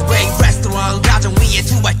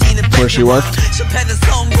 Where she worked.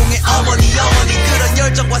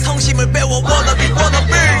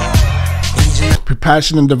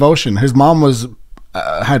 Passion and devotion. His mom was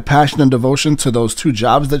had passion and devotion to those two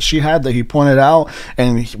jobs that she had that he pointed out,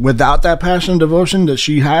 and without that passion and devotion that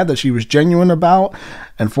she had, that she was genuine about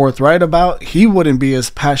and forthright about, he wouldn't be as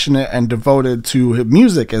passionate and devoted to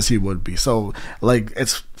music as he would be. So like,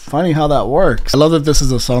 it's funny how that works. I love that this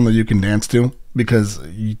is a song that you can dance to, because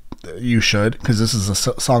you should, because this is a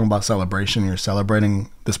song about celebration. You're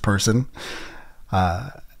celebrating this person,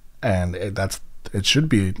 and it should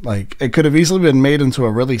be like, it could have easily been made into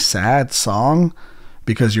a really sad song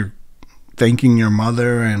because you're thanking your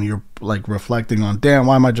mother and you're like reflecting on, damn,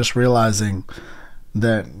 why am I just realizing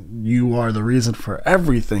that you are the reason for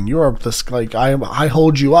everything? You are this, like, I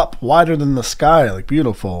hold you up wider than the sky. Like,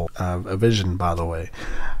 beautiful a vision, by the way.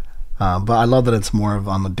 But I love that it's more of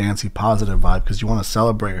on the dancey positive vibe, because you want to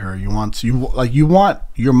celebrate her. You want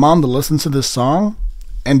your mom to listen to this song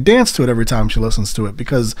and dance to it every time she listens to it,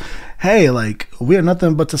 because hey, like, we have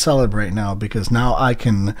nothing but to celebrate now, because now I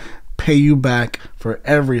can pay you back for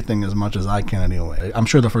everything as much as I can anyway. I'm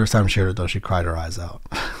sure the first time she heard it though, she cried her eyes out.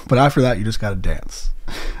 But after that, you just gotta dance.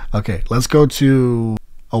 Okay, let's go to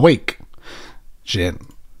Awake, Jin.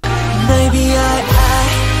 Maybe I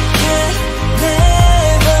can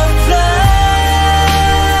never fly.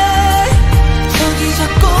 저기저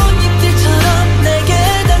꽃잎들처럼 내게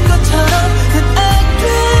단 것처럼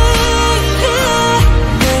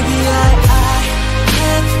Maybe I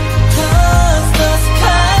can touch the sky.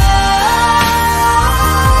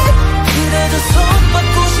 그래도 손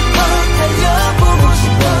뻗고 싶어, 달려보고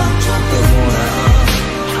싶어, 조금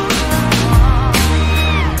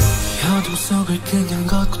어둠 속을 그냥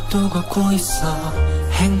걷고 또 걷고 있어.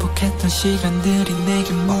 행복했던 시간들이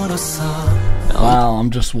내게 멀었어. Wow, I'm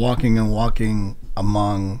just walking and walking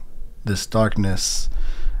among this darkness,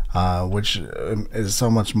 which is so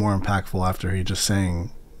much more impactful after he just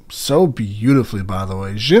sang so beautifully, by the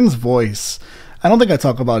way. Jin's voice, I don't think I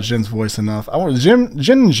talk about Jin's voice enough. Jin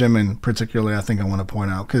and Jimin particularly, I think I want to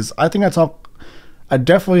point out, because I think I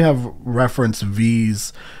definitely have referenced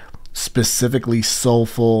V's specifically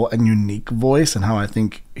soulful and unique voice, and how I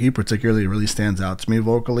think he particularly really stands out to me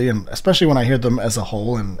vocally, and especially when I hear them as a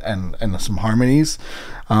whole and some harmonies.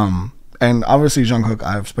 And obviously Jungkook,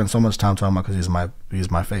 I've spent so much time talking about because he's my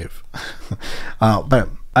fave. But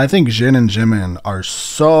I think Jin and Jimin are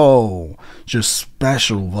so just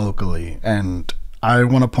special vocally, and I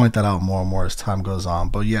want to point that out more and more as time goes on.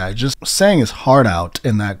 But yeah, just saying his heart out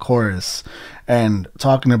in that chorus and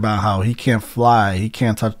talking about how he can't fly, he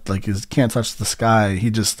can't touch, like, can't touch the sky.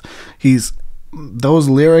 Those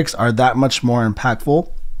lyrics are that much more impactful.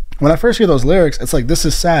 When I first hear those lyrics, it's like, this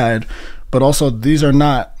is sad, but also these are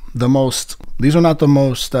not the most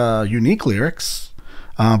unique lyrics.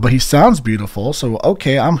 But he sounds beautiful, so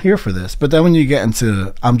okay, I'm here for this. But then when you get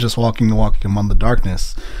into I'm just walking among the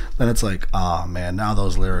darkness, then it's like, ah, man, now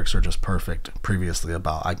those lyrics are just perfect. Previously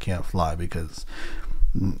about I can't fly, because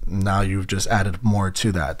now you've just added more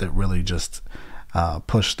to that really just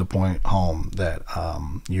push the point home that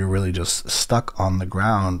you're really just stuck on the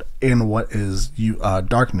ground in what is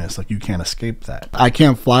darkness. Like, you can't escape that. I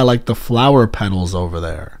can't fly like the flower petals over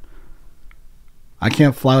there. I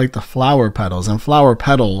can't fly like the flower petals, and flower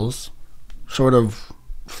petals sort of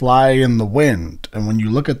fly in the wind, and when you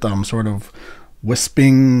look at them sort of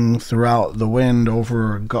wisping throughout the wind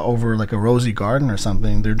over like a rosy garden or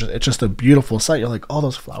something, it's just a beautiful sight. You're like, oh,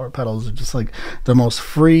 those flower petals are just like the most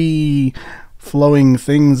free flowing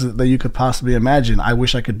things that you could possibly imagine. I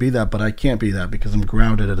wish I could be that, but I can't be that because I'm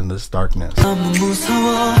grounded in this darkness.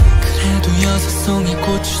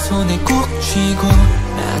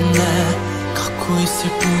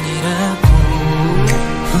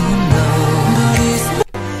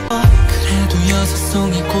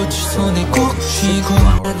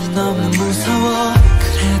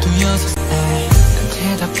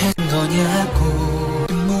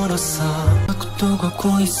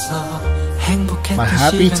 My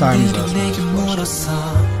happy times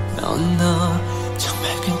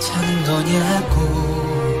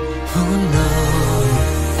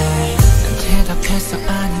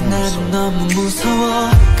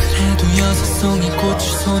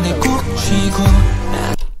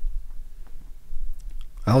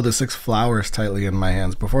I hold the 6 flowers tightly in my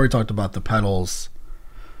hands. Before we talked about the petals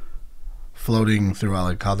floating throughout,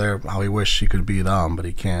 like how he wished he could be them, but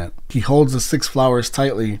he can't. He holds the 6 flowers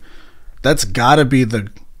tightly. That's gotta be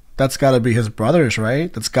his brothers,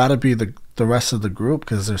 right? That's gotta be the rest of the group,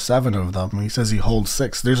 because there's 7 of them. He says he holds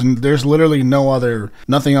 6. There's literally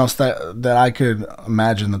nothing else that I could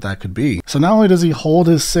imagine that could be. So not only does he hold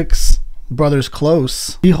his 6 brothers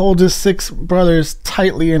close, he holds his 6 brothers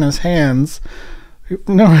tightly in his hands.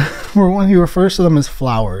 Number one, he refers to them as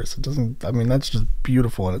flowers. It doesn't. I mean, that's just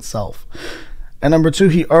beautiful in itself. And number 2,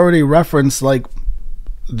 he already referenced like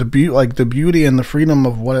the beauty and the freedom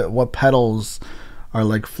of what petals are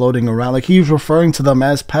like floating around. Like, he's referring to them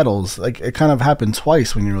as petals. Like, it kind of happened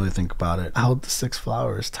twice when you really think about it. I hold the 6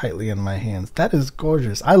 flowers tightly in my hands. That is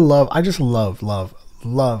gorgeous. I just love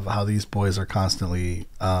how these boys are constantly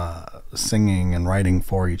singing and writing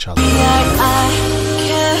for each other.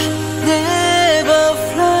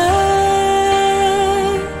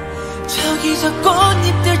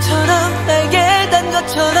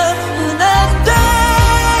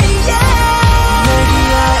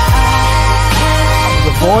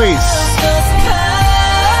 The voice.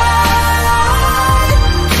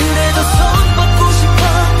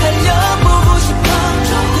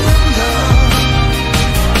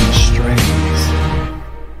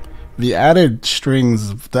 The added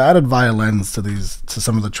strings, the added violins to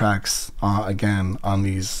some of the tracks, again, on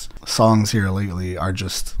these songs here lately are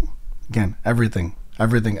just, again, everything,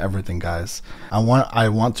 guys. I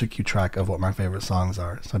want to keep track of what my favorite songs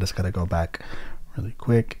are, so I just gotta go back really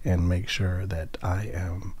quick and make sure that I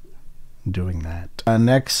am doing that.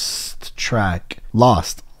 Next track,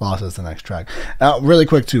 Lost is the next track. Really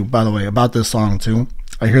quick too, by the way, about this song too.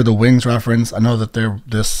 I hear the Wings reference. I know that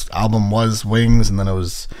this album was Wings, and then it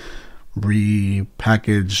was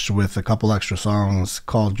repackaged with a couple extra songs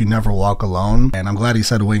called You Never Walk Alone, and I'm glad he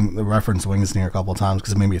said reference Wings near a couple times,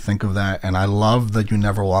 because it made me think of that. And I love that You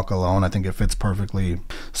Never Walk Alone. I think it fits perfectly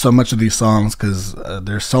so much of these songs, because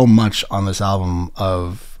there's so much on this album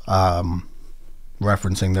of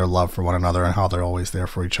referencing their love for one another and how they're always there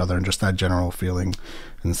for each other, and just that general feeling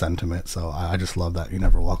and sentiment. So I just love that You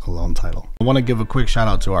Never Walk Alone title. I want to give a quick shout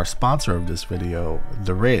out to our sponsor of this video,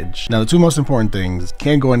 The Ridge. Now, the 2 most important things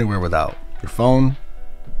can't go anywhere without: your phone,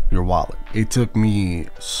 your wallet. It took me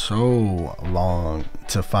so long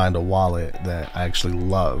to find a wallet that I actually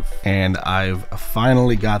love, and I've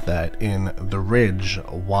finally got that in the Ridge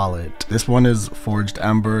wallet. This one is forged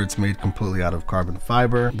ember. It's made completely out of carbon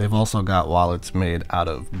fiber. They've also got wallets made out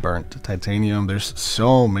of burnt titanium. There's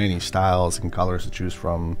so many styles and colors to choose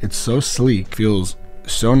from. It's so sleek, feels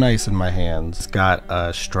so nice in my hands. It's got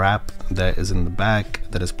a strap that is in the back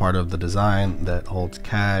that is part of the design that holds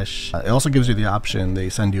cash. It also gives you the option, they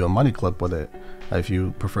send you a money clip with it if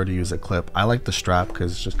you prefer to use a clip. I like the strap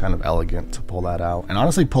because it's just kind of elegant to pull that out. And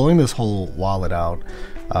honestly, pulling this whole wallet out,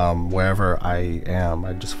 wherever I am,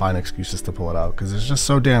 I just find excuses to pull it out because it's just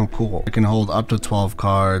so damn cool. It can hold up to 12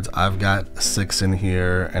 cards. I've got 6 in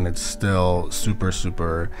here, and it's still super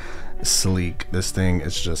sleek. This thing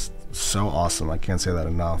is just so awesome. I can't say that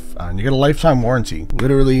enough. And you get a lifetime warranty,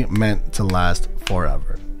 literally meant to last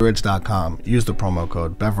forever. Ridge.com, use the promo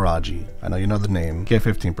code Beveragi. I know you know the name. Get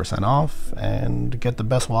 15% off and get the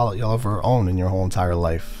best wallet you'll ever own in your whole entire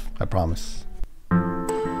life. I promise.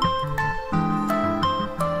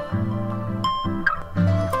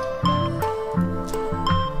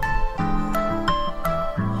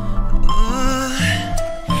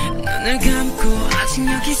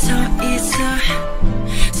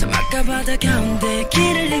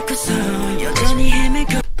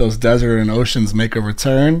 Those desert and oceans make a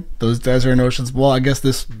return. Those desert and oceans. Well, I guess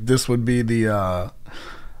this would be the.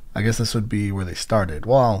 I guess this would be where they started.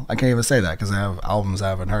 Well, I can't even say that because I have albums I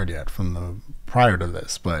haven't heard yet from the prior to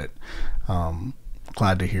this, but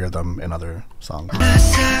glad to hear them in other songs.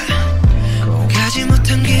 Cool.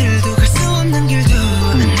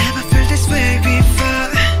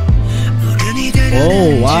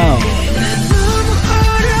 Oh wow.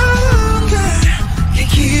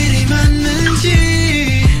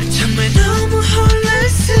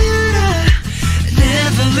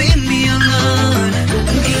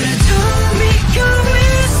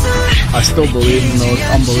 I still believe in those.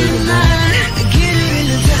 Unbelievable.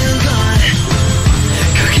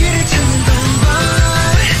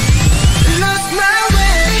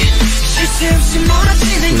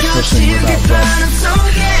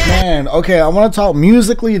 Man, okay, I want to talk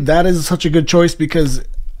musically. That is such a good choice because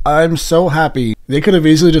I'm so happy. They could have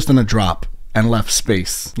easily just done a drop and left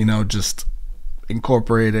space, you know, just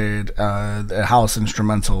incorporated a house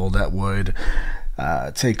instrumental that would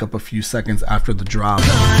take up a few seconds after the drop.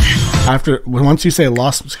 Once you say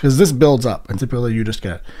lost, because this builds up, and typically you just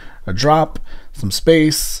get a drop, some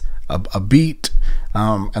space, a beat,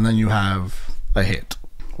 and then you have a hit,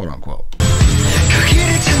 quote unquote.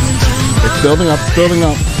 It's building up, building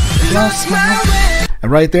up.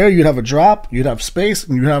 And right there, you'd have a drop, you'd have space,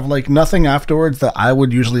 and you'd have like nothing afterwards that I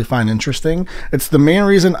would usually find interesting. It's the main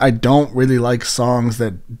reason I don't really like songs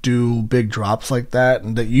that do big drops like that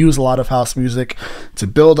and that use a lot of house music to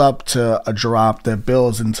build up to a drop that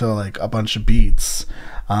builds into like a bunch of beats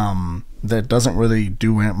that doesn't really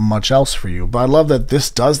do much else for you. But I love that this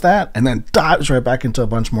does that and then dives right back into a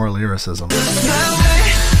bunch more lyricism.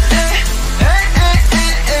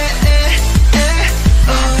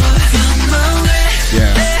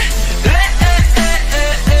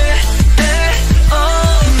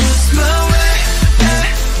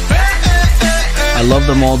 I love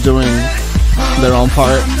them all doing their own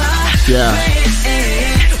part. Yeah.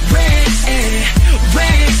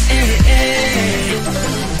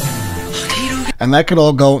 And that could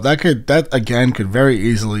all go, that again could very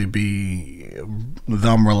easily be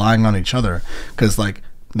them relying on each other. Because like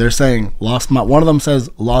they're saying one of them says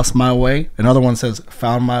lost my way, another one says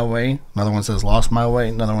found my way, another one says lost my way,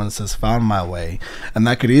 another one says found my way. And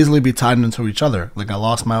that could easily be tied into each other. Like I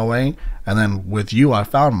lost my way, and then with you I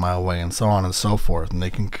found my way, and so on and so forth. And they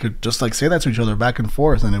could just like say that to each other back and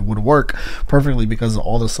forth, and it would work perfectly because of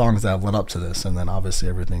all the songs that have led up to this, and then obviously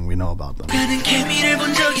everything we know about them.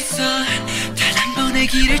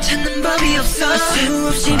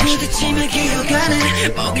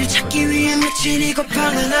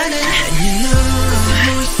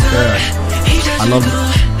 I love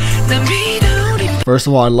it. First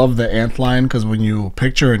of all, I love the ant line, because when you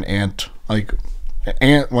picture an ant, like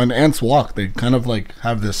when ants walk, they kind of like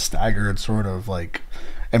have this staggered sort of like,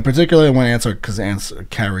 and particularly when ants because ants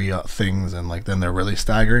carry up things and like then they're really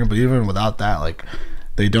staggering. But even without that, like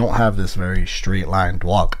they don't have this very straight lined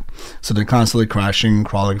walk, so they're constantly crashing,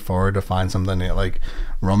 crawling forward to find something, like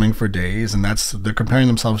roaming for days. And they're comparing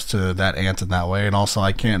themselves to that ant in that way. And also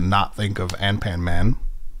I can't not think of Ant-Man Man,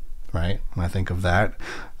 right? When I think of that,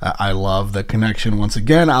 I love the connection once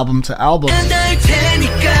again, album to album.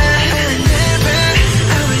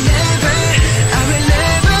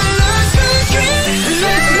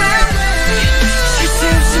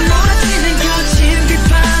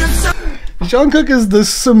 Jungkook is the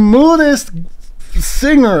smoothest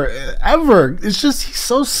singer ever. It's just, he's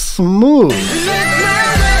so smooth.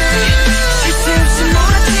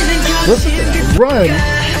 Listen to that run.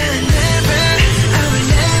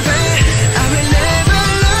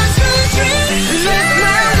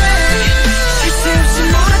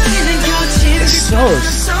 It's so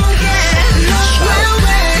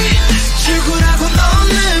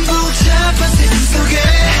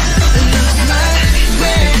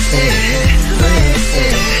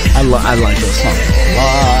I like this song a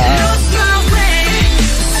lot.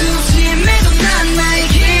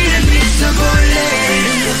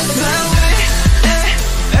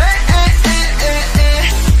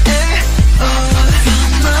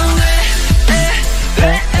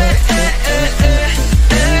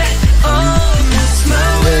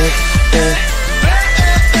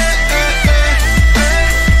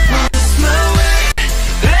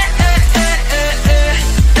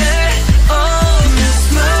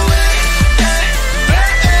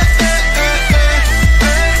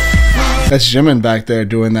 That's Jimin back there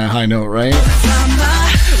doing that high note, right?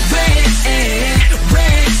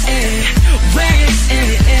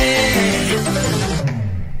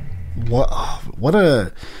 what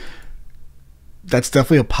a, that's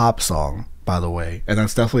definitely a pop song, by the way, and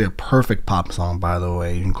that's definitely a perfect pop song, by the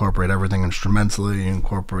way. You incorporate everything instrumentally, you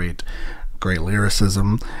incorporate great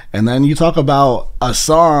lyricism, and then you talk about a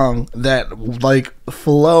song that like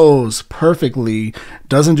flows perfectly,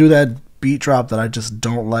 doesn't do that beat drop that I just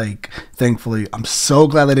don't like. Thankfully, I'm so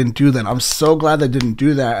glad they didn't do that. I'm so glad they didn't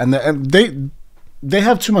do that. And they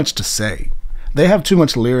have too much to say. They have too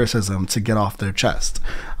much lyricism to get off their chest.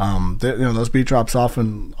 Those beat drops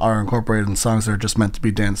often are incorporated in songs that are just meant to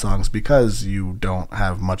be dance songs because you don't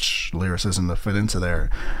have much lyricism to fit into there.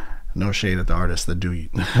 No shade at the artists that do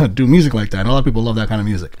music like that. And a lot of people love that kind of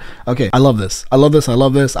music. Okay, I love this. I love this. I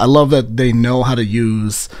love this. I love that they know how to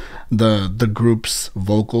use the group's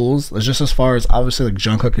vocals. It's just as far as obviously like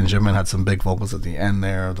Jungkook and Jimin had some big vocals at the end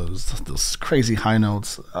there. Those crazy high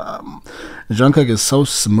notes. Jungkook is so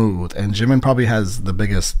smooth, and Jimin probably has the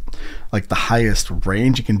biggest, like the highest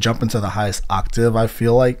range. You can jump into the highest octave, I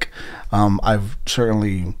feel like. I've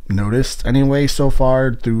certainly noticed anyway so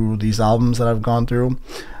far through these albums that I've gone through.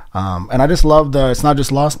 And I just love it's not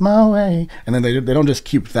just Lost My Way, and then they don't just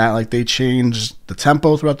keep that, like they change the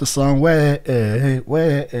tempo throughout the song, way,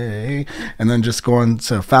 and then just going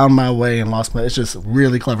to Found My Way and Lost My. It's just a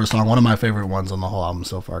really clever song, one of my favorite ones on the whole album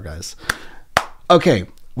so far, guys. Okay,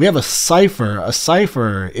 we have a Cypher. A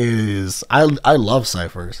Cypher is, I love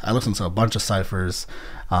Cyphers. I listen to a bunch of Cyphers,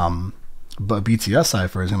 but BTS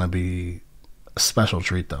Cypher is gonna be a special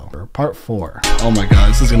treat though. Part 4. Oh my god,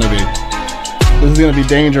 this is gonna be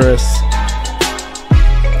dangerous.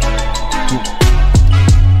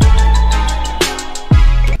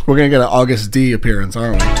 We're gonna get an August D appearance,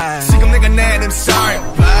 aren't we?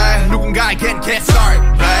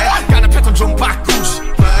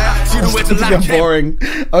 It's boring.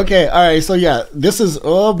 Okay, alright, so yeah, this is,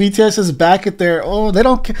 BTS is back at their, they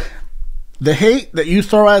don't care. The hate that you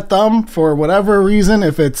throw at them for whatever reason,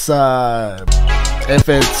 if it's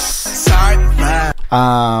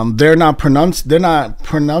they're not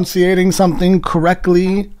pronunciating something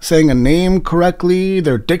correctly, saying a name correctly,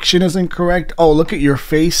 their diction isn't correct. Oh, look at your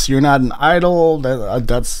face, you're not an idol.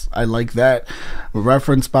 I like that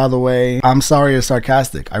reference, by the way. I'm sorry it's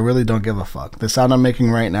sarcastic. I really don't give a fuck. The sound I'm making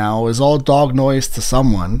right now is all dog noise to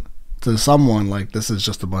someone. Like, this is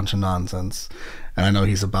just a bunch of nonsense, and I know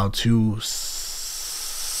he's about to spaz.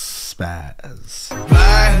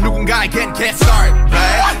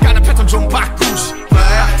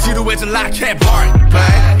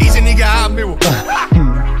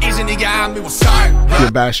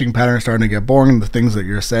 Your bashing pattern is starting to get boring. The things that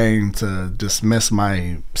you're saying to dismiss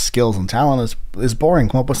my skills and talent is boring.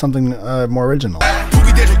 Come up with something more original.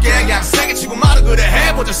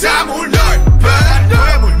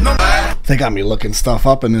 They got me looking stuff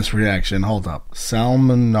up in this reaction. Hold up.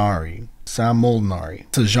 Supplementary.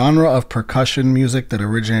 It's a genre of percussion music that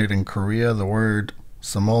originated in Korea. The word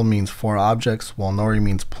samol means 4 objects, while nori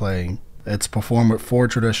means play. It's performed with 4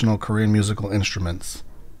 traditional Korean musical instruments.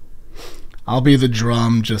 I'll be the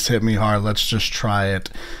drum, just hit me hard, let's just try it.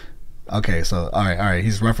 Okay, so alright,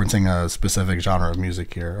 he's referencing a specific genre of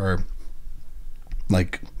music here, or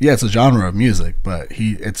like, yeah, it's a genre of music, but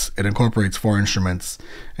it incorporates 4 instruments,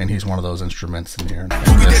 and he's one of those instruments in here.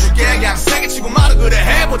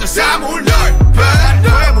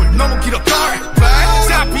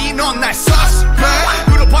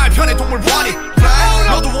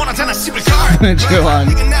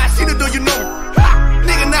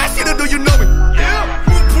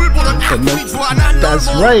 That's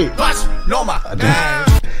right.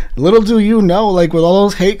 Little do you know, like with all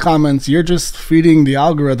those hate comments, you're just feeding the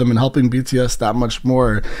algorithm and helping BTS that much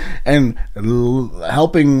more, and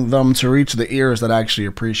helping them to reach the ears that actually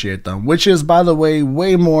appreciate them, which is, by the way,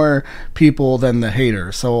 way more people than the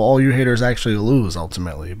haters. So all you haters actually lose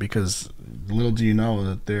ultimately, because little do you know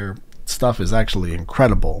that their stuff is actually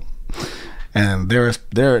incredible, and they're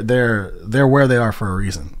where they are for a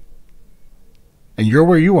reason. And you're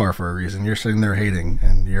where you are for a reason. You're sitting there hating,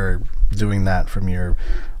 and you're doing that from your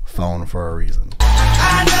phone for a reason.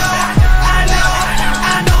 I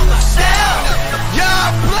know myself.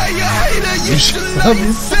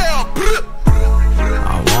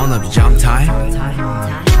 I wanna be jump time.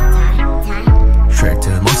 Trick to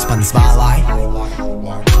the most fun spotlight.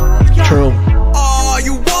 True. Oh,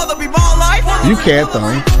 you wanna be more like? You can't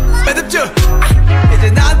though.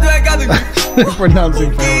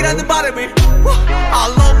 Pronouncing I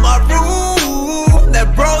love my room.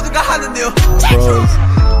 Bros.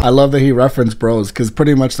 I love that he referenced bros, because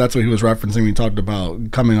pretty much that's what he was referencing when he talked about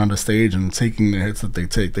coming on the stage and taking the hits that they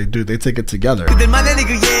take. They take it together.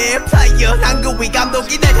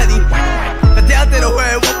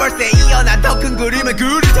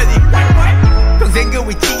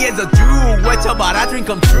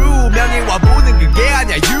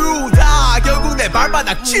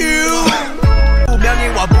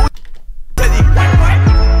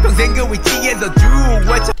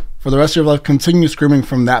 For the rest of your life, continue screaming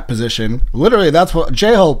from that position. Literally, that's what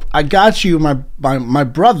J-Hope, I got you, my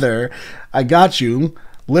brother, I got you.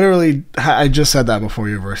 Literally, I just said that before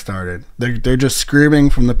you verse started. They're just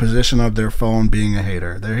screaming from the position of their phone, being a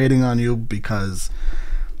hater. They're hating on you because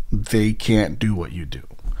they can't do what you do.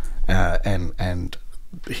 And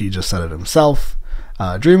he just said it himself.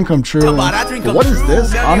 Dream come true. But what is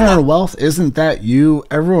this? Honor and wealth, isn't that you?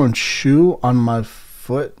 Everyone chew on my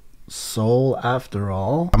foot. Soul, after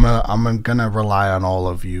all. I'm gonna rely on all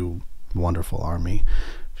of you, wonderful army,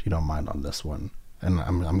 if you don't mind on this one. And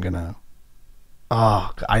I'm gonna.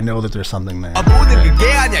 Oh, I know that there's something there.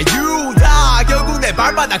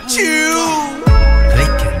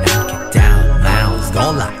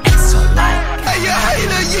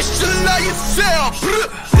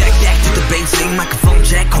 basic microphone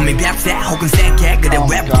check call me 벽사 혹은 생각 그래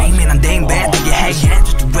랩 게임에 난 댕배 되게 해해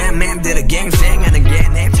just 랩 맘들의 갱생하는 게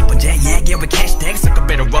내 첫 번째 얘기 왜 캐시태그 섞어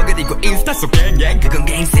빼러 버그리고 인스타 속 갱갱 그건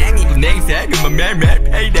갱생이고 내 인생 그만 매일매일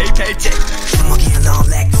payday paycheck 써먹이는 all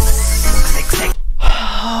like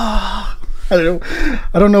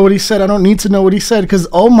I don't know what he said. I don't need to know what he said because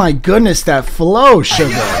oh my goodness, that flow,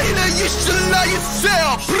 sugar.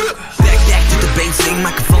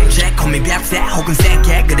 microphone check call me 벽사 혹은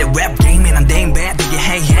생각 그래 랩 게임에 난 댕배 되게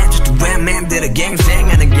해해 just 랩 맘들의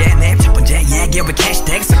갱생하는 게 내 첫 번째 얘기 왜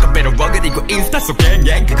캐시태그 섞어 빼러 버그리고 인스타 속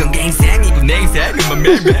갱갱 그건 갱생이고 내 인생 그만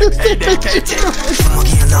매일매일 payday paycheck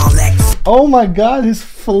써먹이는 all like Oh my god, his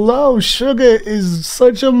flow, Sugar, is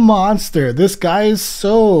such a monster. This guy is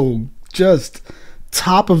so just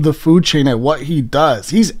top of the food chain at what he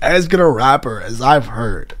does. He's as good a rapper as I've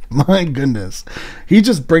heard. My goodness. He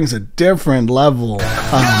just brings a different level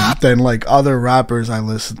than like other rappers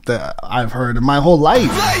that I've heard in my whole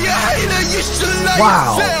life.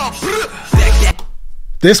 Wow.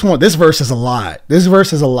 This verse is a lot. This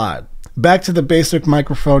verse is a lot. Back to the basic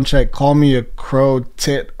microphone check. Call me a crow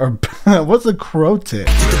tit or what's a crow tit?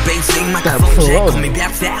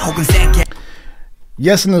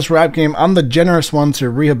 Yes, in this rap game, I'm the generous one to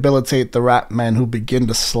rehabilitate the rap men who begin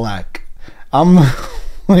to slack. I'm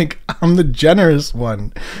the generous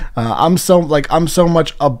one. I'm so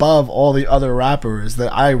much above all the other rappers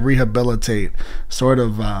that I rehabilitate. Sort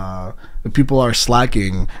of, if people are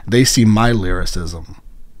slacking, they see my lyricism.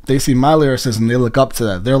 They see my lyricism, they look up to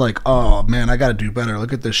that. They're like, oh man, I gotta do better.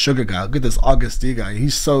 Look at this Sugar guy, look at this August D guy.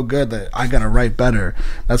 He's so good that I gotta write better.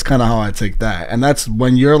 That's kind of how I take that. And that's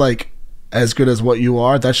when you're like as good as what you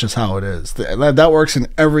are, that's just how it is. That works in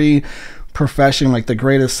every profession, like the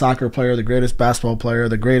greatest soccer player, the greatest basketball player,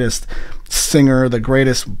 the greatest singer, the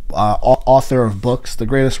greatest author of books, the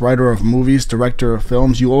greatest writer of movies, director of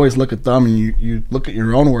films. You always look at them and you look at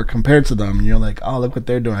your own work compared to them and you're like, oh, look what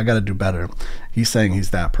they're doing, I gotta do better. He's saying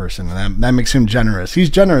he's that person, and that makes him generous. He's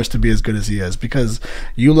generous to be as good as he is because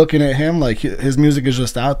you looking at him like his music is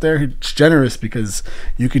just out there. He's generous because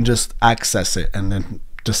you can just access it and then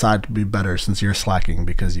decide to be better since you're slacking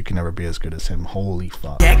because you can never be as good as him. Holy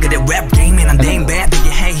fuck.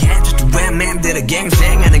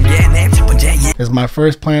 Is my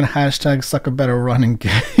first plan hashtag suck a better running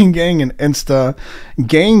gang and Insta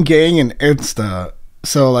gang and Insta.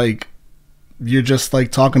 So like you're just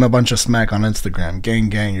like talking a bunch of smack on Instagram.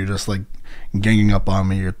 Gang, you're just like ganging up on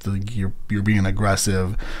me. You're being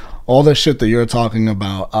aggressive. All the shit that you're talking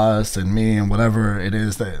about us and me and whatever it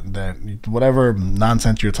is that whatever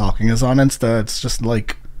nonsense you're talking is on Insta, it's just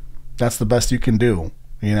like that's the best you can do.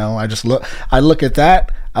 You know, I look at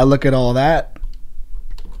that, I look at all that.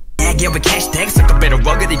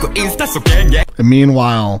 And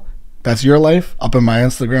meanwhile, that's your life up in my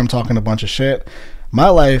Instagram talking a bunch of shit. My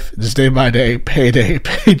life, just day by day, payday,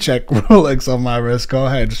 paycheck, Rolex on my wrist. Go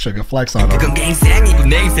ahead, Sugar, flex on him.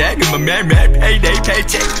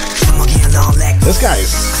 This guy is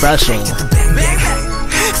special.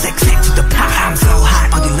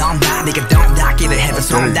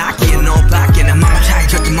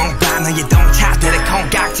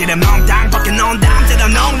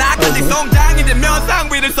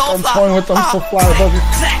 I'm toying with them so fly above you.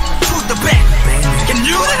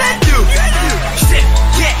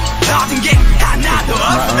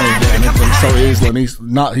 so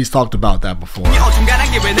Island, he's talked about that before.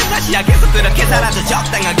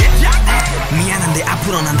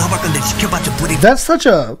 That's such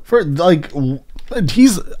a, for like,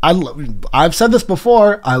 I've said this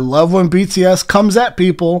before, I love when BTS comes at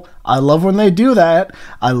people. I love when they do that.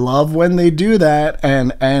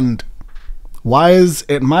 And why is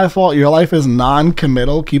it my fault? Your life is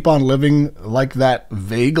non-committal. Keep on living like that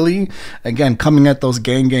vaguely. Again, coming at those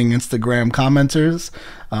gang Instagram commenters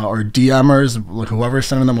or DMers, whoever's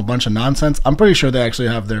sending them a bunch of nonsense. I'm pretty sure they actually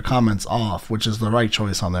have their comments off, which is the right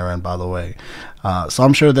choice on their end, by the way. So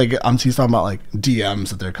I'm sure he's talking about like DMs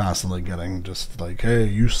that they're constantly getting, just like, hey,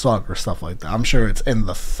 you suck or stuff like that. I'm sure it's in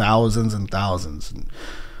the thousands and thousands.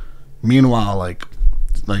 Meanwhile, like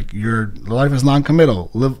your life is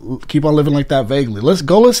non-committal. Keep on living like that vaguely. Let's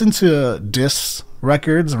go listen to rap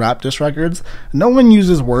diss records. No one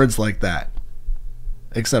uses words like that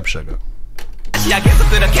except Suga.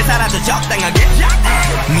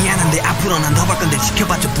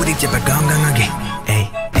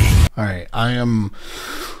 All right, I am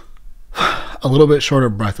a little bit short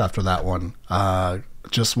of breath after that one. I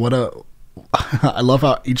love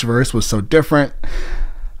how each verse was so different.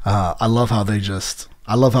 I love how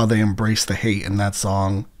they embraced the hate in that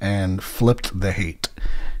song and flipped the hate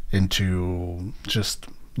into just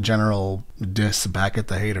general diss back at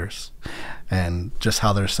the haters, and just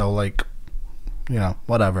how they're so like, you know,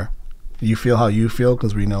 whatever. You feel how you feel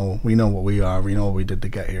because we know what we are. We know what we did to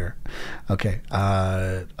get here. Okay.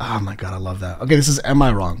 Oh my God, I love that. Okay, this is Am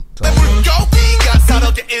I Wrong?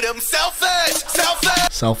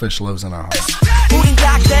 Selfish lives in our hearts.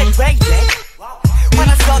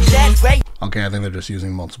 Okay, I think they're just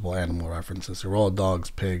using multiple animal references. We're all dogs,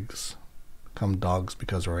 pigs. Become dogs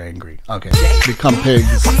because we're angry. Okay, become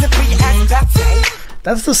pigs.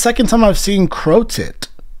 That's the second time I've seen crow-tit.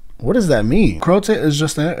 What does that mean? Crow-tit is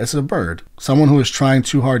just it's a bird. Someone who is trying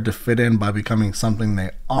too hard to fit in by becoming something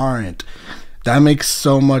they aren't. That makes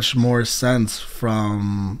so much more sense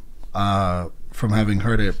from having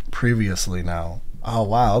heard it previously now. Oh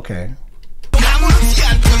wow, okay.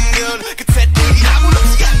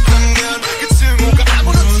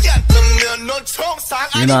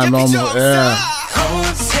 You're not normal.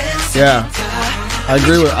 Yeah, I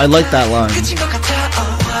agree with. I like that line.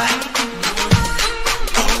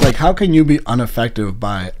 Like, how can you be unaffected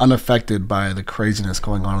by the craziness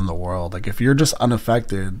going on in the world? Like, if you're just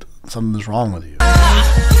unaffected, something's wrong with you.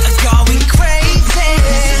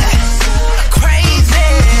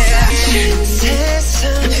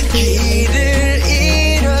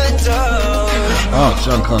 Oh,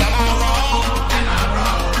 Jungkook.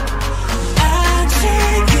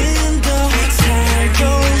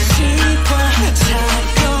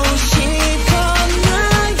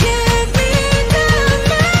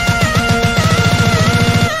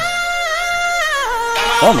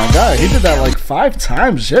 Oh my God, he did that like 5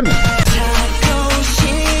 times, Jimmy.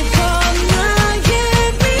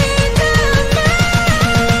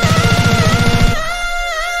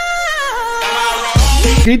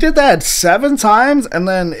 He did that 7 times and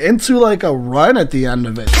then into like a run at the end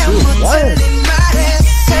of it too. What?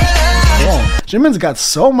 Yeah. Jimin's got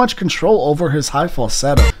so much control over his high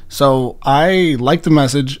falsetto. So I like the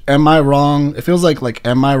message. Am I wrong? It feels like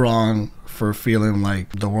am I wrong for feeling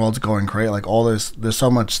like the world's going crazy? Like all this, there's so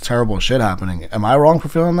much terrible shit happening. Am I wrong for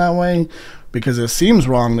feeling that way? Because it seems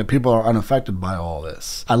wrong that people are unaffected by all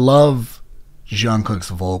this. I love Jungkook's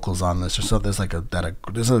vocals on this. So there's like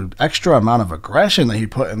there's an extra amount of aggression that he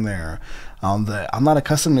put in there that I'm not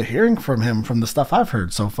accustomed to hearing from him from the stuff I've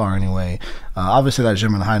heard so far anyway. Obviously that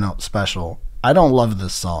Jimin high note special. I don't love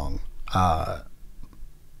this song.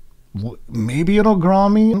 Maybe it'll grow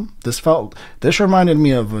on me. This reminded me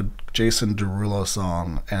of a Jason Derulo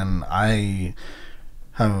song, and I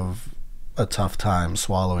have a tough time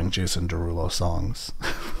swallowing Jason Derulo songs.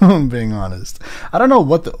 I'm being honest. I don't know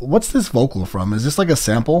what's this vocal from. Is this like a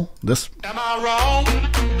sample? This. Am I wrong?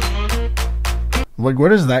 Like, where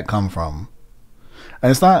does that come from? And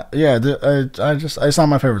it's not. Yeah, it's not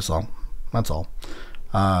my favorite song. That's all.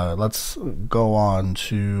 Let's go on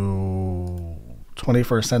to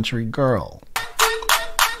 21st Century Girl.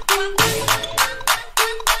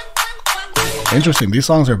 Interesting. These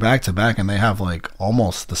songs are back to back and they have like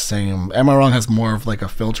almost the same. Am I Wrong has more of like a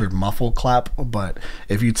filtered muffle clap, but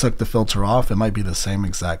if you took the filter off, it might be the same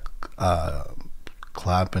exact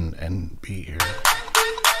clap and beat here.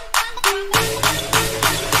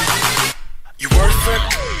 You worth it,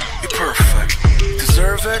 you're perfect,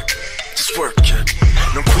 deserve it, just work it.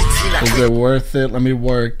 Is it worth it? Let me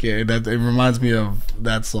work it. It reminds me of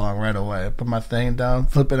that song right away. Put my thing down,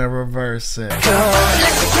 flip it and reverse it. Let it go,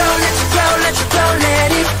 let it go, let it go,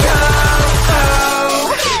 let it go.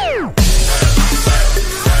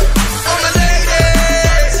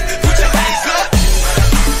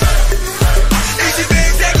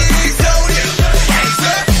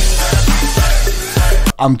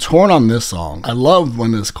 I'm torn on this song. I love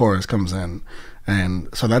when this chorus comes in, and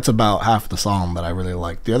so that's about half the song that I really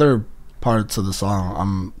like. The other parts of the song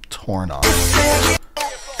I'm torn on.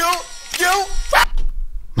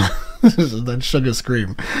 That sugar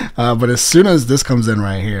scream. But as soon as this comes in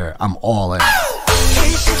right here, I'm all in.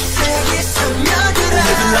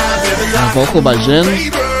 Vocal by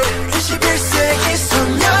Jin.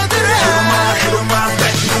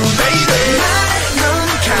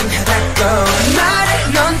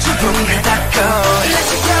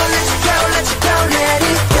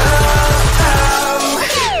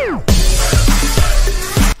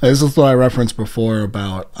 This is what I referenced before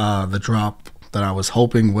about the drop that I was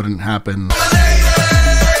hoping wouldn't happen.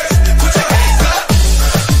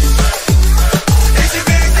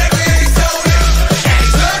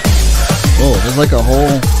 Oh, there's like a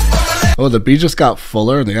whole... Oh, the beat just got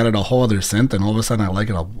fuller and they added a whole other synth, and all of a sudden I like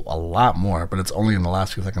it a lot more, but it's only in the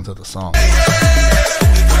last few seconds of the song.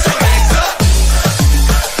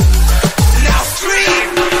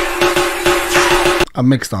 I'm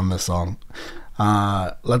mixed on this song.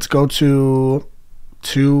 Let's go to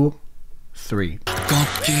 2, 3.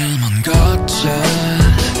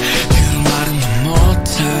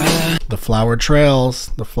 The flower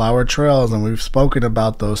trails, and we've spoken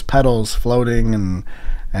about those petals floating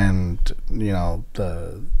and you know,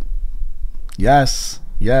 the yes.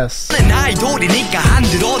 난 아이돌이니까 안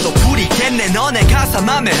들어도 부리겠네 너네 가사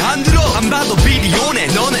맘에 안 들어 안 봐도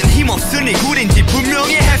비디오네 너는 힘없으니 구린지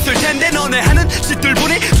분명히 했을 텐데 너네 하는 짓들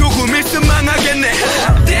보니 조금 있으면 망하겠네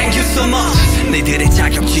Thank you so much 너희들의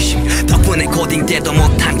자격지심 덕분에 코딩 때도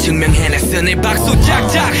못한 증명해냈으니 박수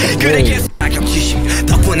짝짝 그래 계속 자격지심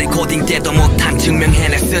덕분에 코딩 때도 못한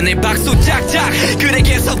증명해냈으니 박수 짝짝 그래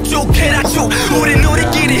계속 쭉 해라 쭉 우린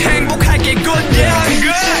우리끼리 행복하게 good yeah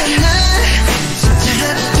good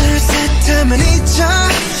하면 잊어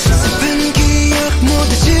슬픈 기억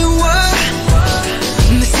모두 지워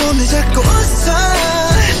내 손을 잡고 웃어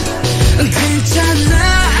괜찮아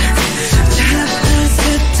하나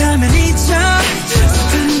셋 하면 잊어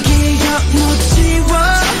슬픈 기억 모두 지워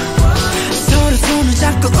서로 손을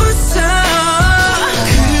잡고 웃어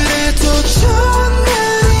그래도 좋은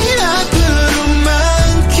날이 앞으로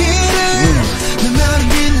많기를 내 말을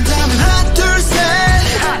믿는다면 하나 둘 셋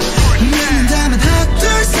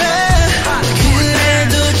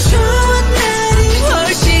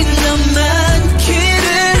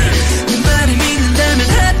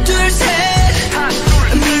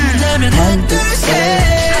믿는다면 하나 둘 셋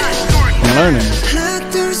learning.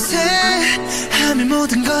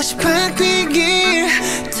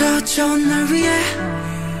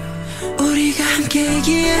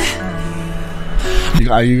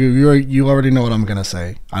 You already know what I'm gonna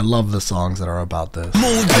say. I love the songs that are about this.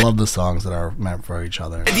 I love the songs that are meant for each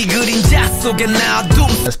other.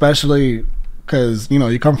 Especially because, you know,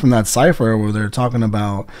 you come from that Cypher where they're talking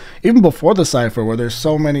about, even before the Cypher, where there's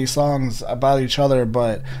so many songs about each other,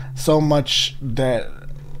 but so much lyricism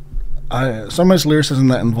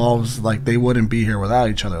that involves, like, they wouldn't be here without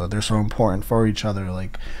each other. They're so important for each other.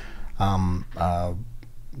 Like, one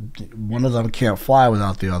of them can't fly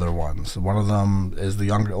without the other ones. One of them is the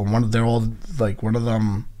younger one. They're all like, one of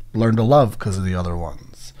them learned to love because of the other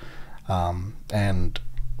ones. And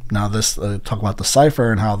now this talk about the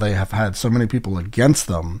Cypher and how they have had so many people against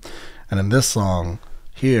them. And in this song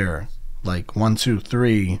here, like 1, 2,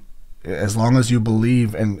 3. As long as you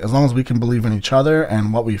believe, and as long as we can believe in each other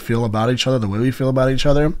and what we feel about each other, the way we feel about each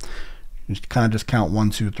other, you kind of just count 1,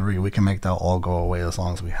 2, 3. We can make that all go away as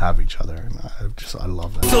long as we have each other. And I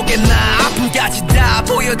love that.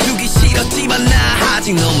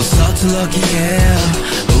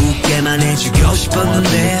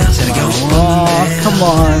 Oh, come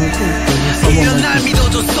on.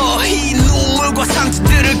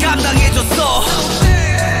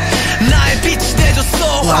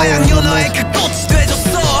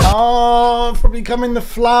 Oh, for becoming the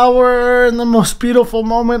flower in the most beautiful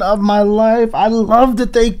moment of my life. I love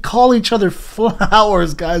that they call each other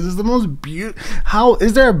flowers, guys. It's the most beautiful. How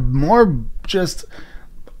is there a more just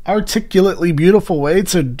articulately beautiful way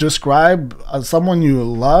to describe someone you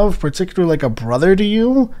love, particularly like a brother to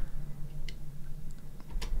you?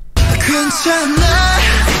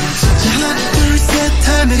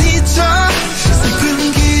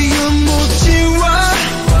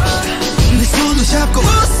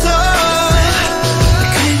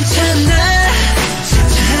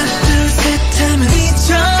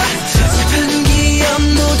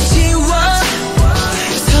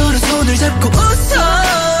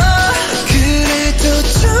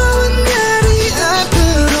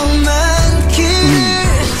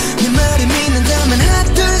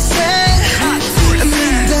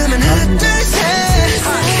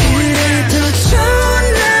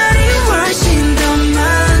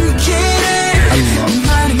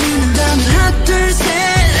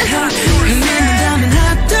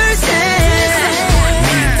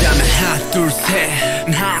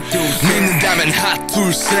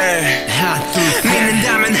 둘셋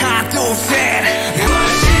믿는다면 하나 둘셋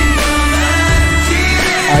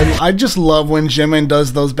I just love when Jimin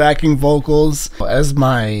does those backing vocals. As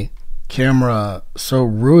my camera so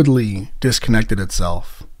rudely disconnected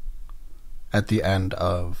itself at the end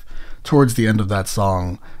of, towards the end of that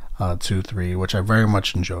song, 2-3, which I very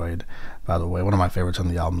much enjoyed, by the way, one of my favorites on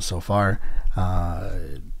the album so far.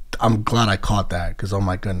 I'm glad I caught that, because oh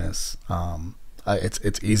my goodness,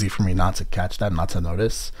 it's easy for me not to catch that, not to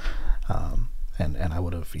notice. And I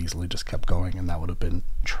would have easily just kept going, and that would have been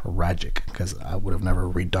tragic, because I would have never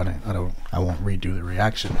redone it. I won't redo the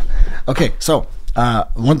reaction. Okay, so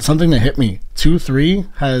something that hit me.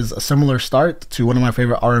 2-3 has a similar start to one of my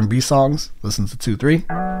favorite R&B songs. Listen to 2-3.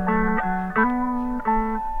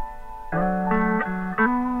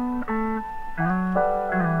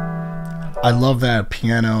 I love that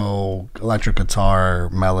piano, electric guitar,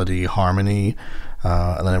 melody, harmony,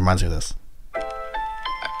 and then it reminds me of this.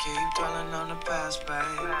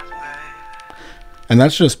 And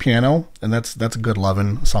that's just piano, and that's a good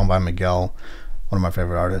lovin', a song by Miguel, one of my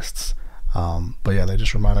favorite artists. But yeah, they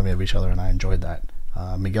just reminded me of each other, and I enjoyed that.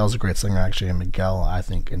 Miguel's a great singer, actually, and Miguel, I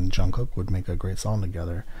think, and Jungkook would make a great song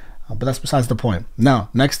together. But that's besides the point. Now,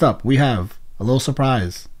 next up, we have a little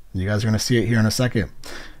surprise. You guys are going to see it here in a second.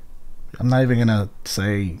 I'm not even going to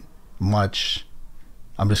say much.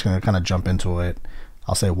 I'm just going to kind of jump into it.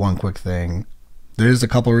 I'll say one quick thing. There's a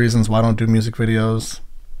couple reasons why I don't do music videos,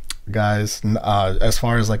 guys. As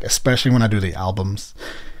far as, like, especially when I do the albums,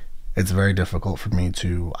 it's very difficult for me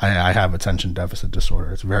to, I have attention deficit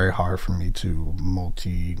disorder. It's very hard for me to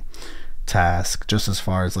multitask, just as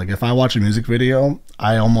far as, like, if I watch a music video,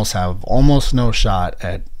 I almost have no shot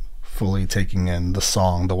at fully taking in the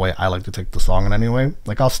song the way I like to take the song in anyway.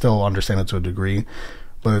 Like, I'll still understand it to a degree,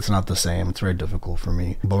 but it's not the same. It's very difficult for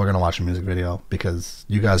me. But we're gonna watch a music video because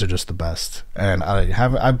you guys are just the best, and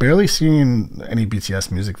I've barely seen any BTS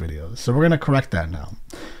music videos, so we're gonna correct that now,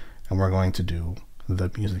 and we're going to do the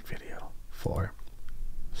music video for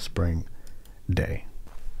Spring Day.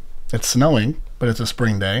 It's snowing, but it's a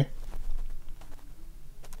spring day.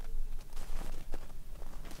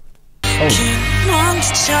 Oh.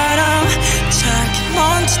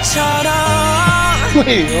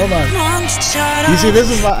 Wait, hold on. You see, this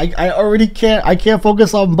is why I already can't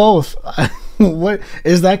focus on both. What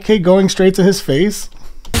is that kid going straight to his face?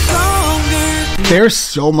 There's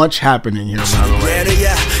so much happening here, by the way.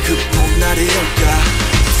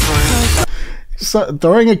 So,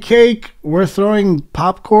 throwing a cake, we're throwing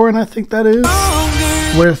popcorn, I think that is.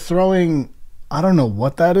 We're throwing, I don't know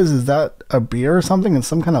what that is. Is that a beer or something? It's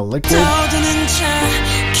some kind of liquid.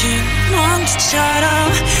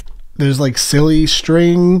 There's like silly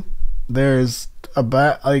string. There's a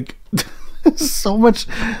bat, like there's so much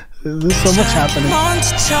happening.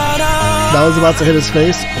 That was about to hit his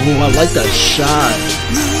face. Oh, I like that shot.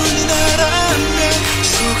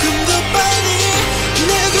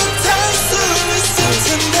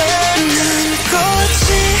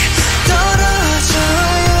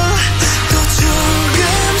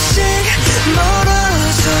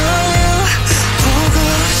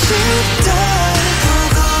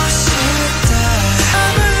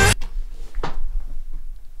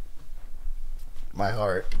 My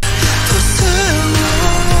heart.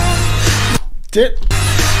 Did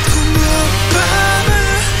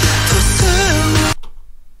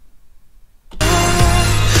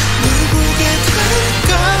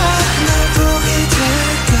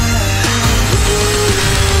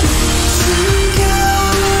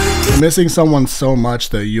missing someone so much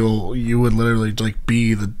that you would literally like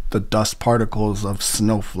be the dust particles of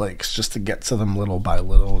snowflakes just to get to them little by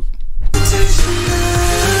little.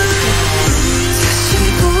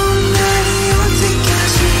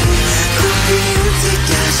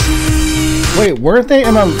 Wait, weren't they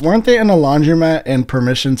in a laundromat and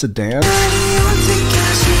Permission to Dance?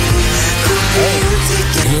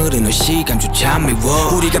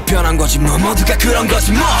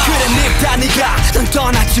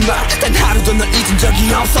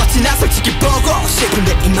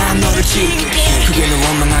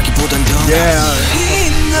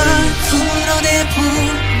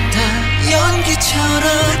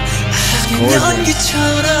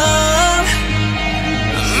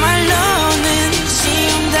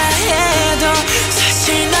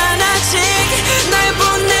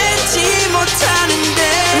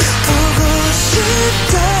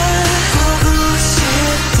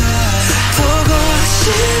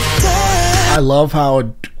 I love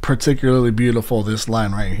how particularly beautiful this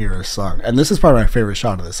line right here is sung. And this is probably my favorite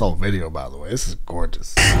shot of this whole video, by the way. This is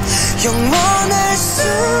gorgeous.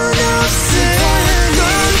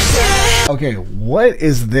 Okay, what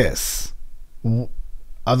is this?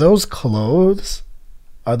 Are those clothes?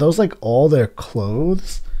 Are those like all their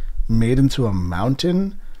clothes made into a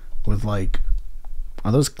mountain with like,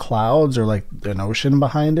 are those clouds or like an ocean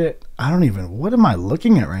behind it? I don't even, what am I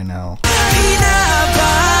looking at right now?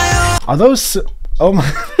 Are those, oh my,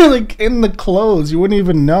 they're like in the clothes, you wouldn't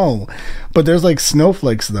even know. But there's like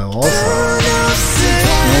snowflakes though also.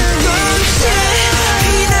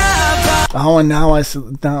 Oh, and now I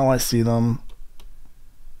see them.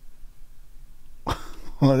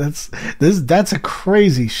 Well, that's a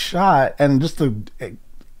crazy shot, and just the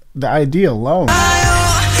idea alone.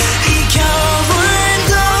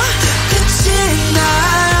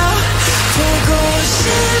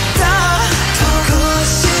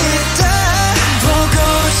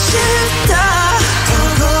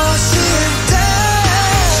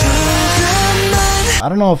 I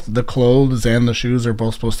don't know if the clothes and the shoes are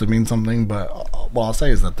both supposed to mean something, but what I'll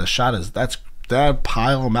say is that the shot is, that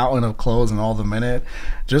pile mountain of clothes and all the minute,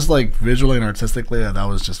 just like visually and artistically, that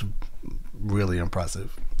was just really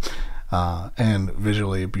impressive. And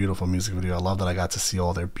visually a beautiful music video. I love that I got to see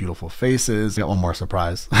all their beautiful faces. Got one more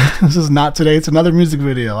surprise. This is not today, it's another music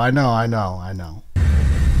video. I know.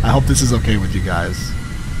 I hope this is okay with you guys.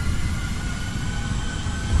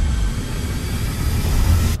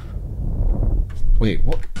 Wait,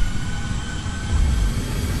 what?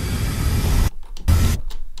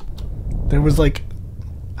 There was like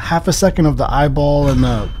half a second of the eyeball and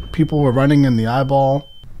the people were running in the eyeball.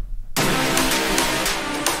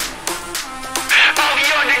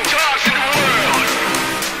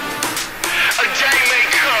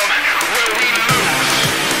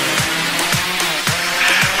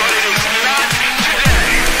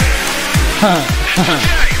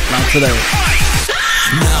 Not today.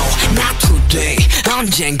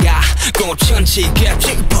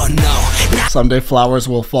 Someday flowers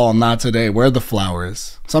will fall, not today. Where are the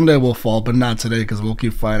flowers? Someday will fall, but not today, because we'll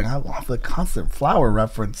keep fighting. I want the constant flower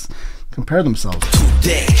reference. Compare themselves.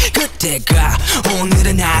 Today,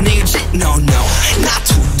 오늘은 아니지. No, no, not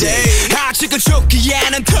today. 아직은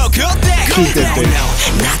좋기에는 더 그때. No, no,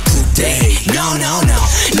 not today. No, no, no,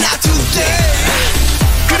 not today.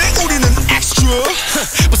 그래 우리는 extra,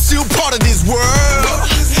 but still part of this world.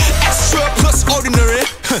 Extra plus ordinary.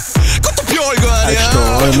 그것도 별거 아니야.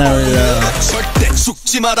 Extraordinary. 절대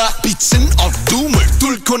죽지 마라. 빛은 어둠을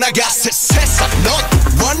뚫고 나가 세상 넌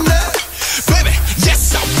원해. Baby,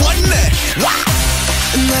 yes I want it.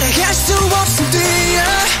 날아갈 수 없음 뛰어.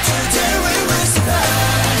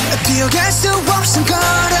 뛰어갈 수 없음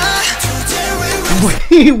걸어.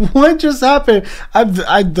 Wait, what just happened? I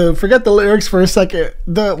forget the lyrics for a second.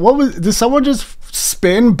 Did someone just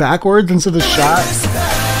spin backwards into the shot?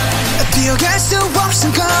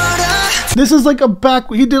 This is like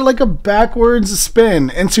he did like a backwards spin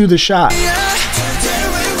into the shot.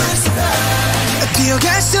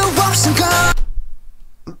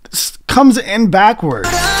 Comes in backward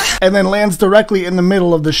and then lands directly in the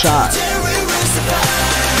middle of the shot.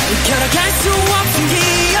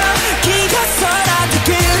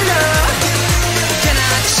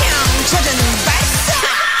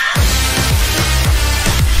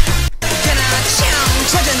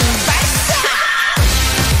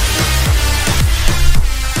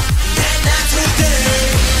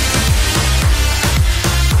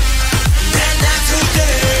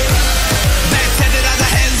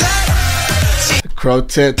 Crow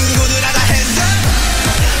tits.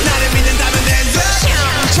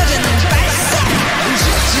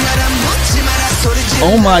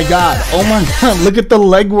 Oh my god, oh my god, look at the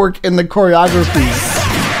legwork in the choreography.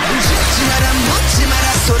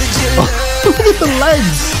 Oh, look at the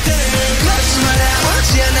legs.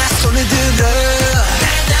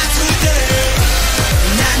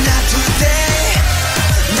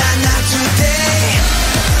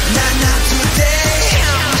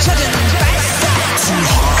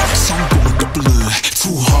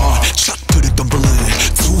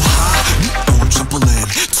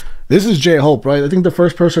 This is J-Hope, right? I think the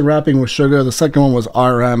first person rapping was Sugar, the second one was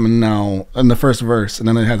RM, and now in the first verse, and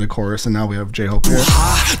then they had the chorus, and now we have J-Hope here. Yeah,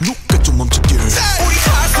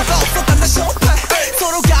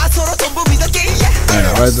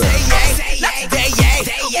 right there.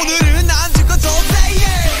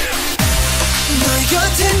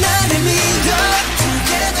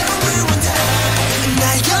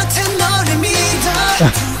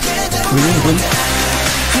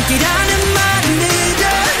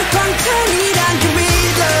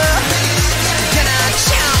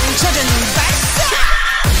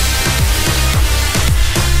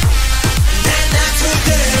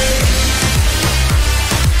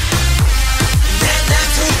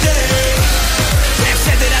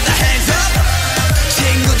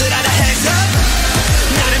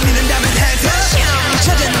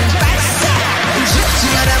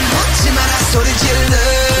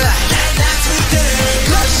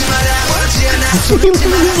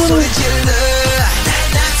 소리 질러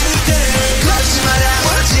Not today 걷지 마라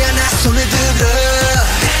오지 않아 손을 들어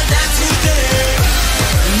Not today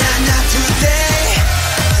Not today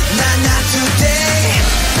Not today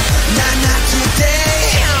Not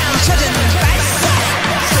today 찾아낸 발사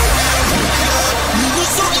누구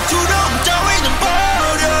소리처럼 따위는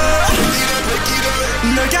버려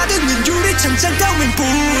널 가두는 유리창 따윈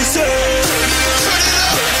부숴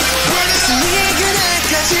승리의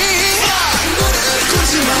그날까지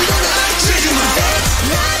걷지마 쉬지마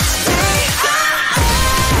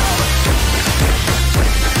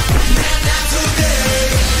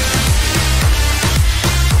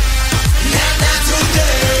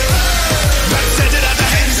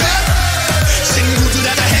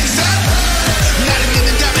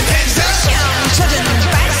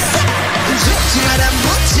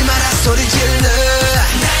소리 질러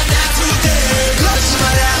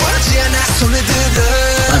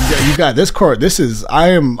You got this chord. This is I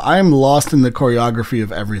am lost in the choreography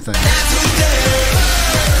of everything.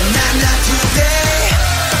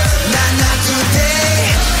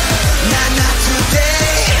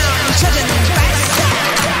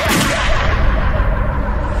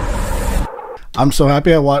 I'm so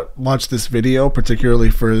happy I watched this video, particularly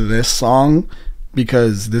for this song,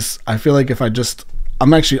 because this, I feel like if I just,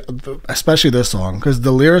 I'm actually, especially this song, because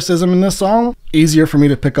the lyricism in this song, easier for me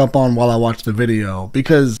to pick up on while I watch the video,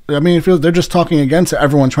 because, I mean, it feels they're just talking against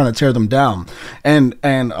everyone trying to tear them down, and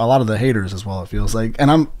a lot of the haters as well, it feels like.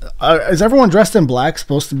 And is everyone dressed in black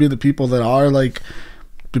supposed to be the people that are, like,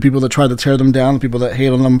 the people that try to tear them down, the people that hate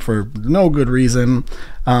on them for no good reason?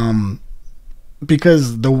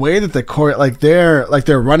 Because the way that the choreo,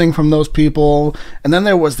 they're running from those people, and then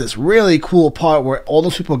there was this really cool part where all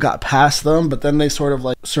those people got past them, but then they sort of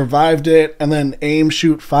like survived it, and then aim,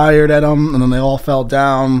 shoot, fired at them, and then they all fell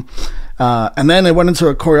down, and then they went into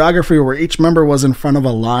a choreography where each member was in front of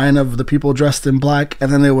a line of the people dressed in black,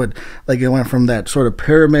 and then they would, like, it went from that sort of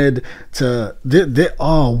pyramid to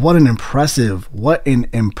oh, what an impressive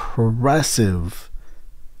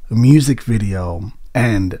music video.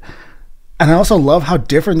 And I also love how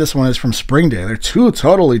different this one is from Spring Day. They're two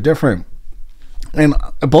totally different. And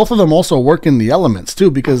both of them also work in the elements too,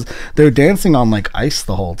 because they're dancing on like ice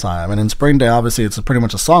the whole time. And in Spring Day, obviously, it's pretty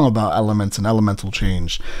much a song about elements and elemental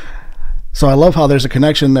change. So I love how there's a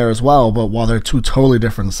connection there as well, but while they're two totally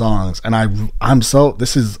different songs. And I'm so,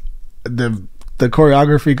 this is the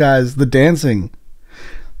choreography, guys, the dancing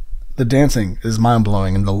is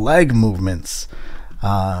mind-blowing, and the leg movements.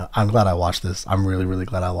 I'm glad I watched this. I'm really, really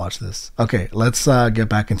glad I watched this. Okay, let's get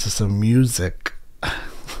back into some music.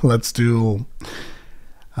 Let's do...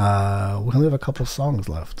 we only have a couple songs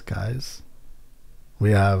left, guys. We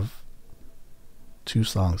have 2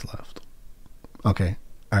 songs left. Okay,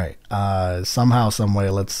 all right. Somehow, some way,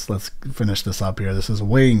 let's finish this up here. This is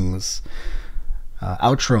Wings.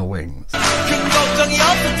 Outro Wings.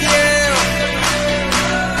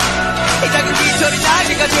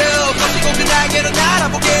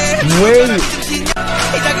 Wait.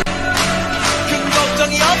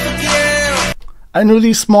 I knew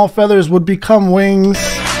these small feathers would become wings.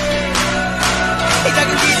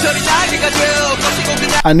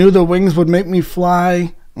 I knew the wings would make me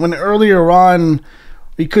fly. When earlier on,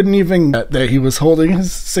 we couldn't even... that he was holding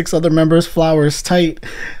his 6 other members' flowers tight,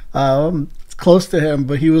 close to him,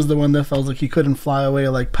 but he was the one that felt like he couldn't fly away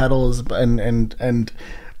like petals, and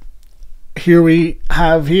here we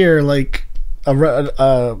have like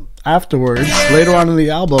afterwards, later on in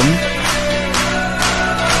the album,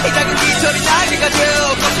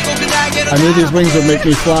 I knew these wings would make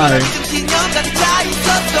me fly.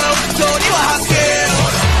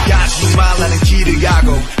 말라는 길을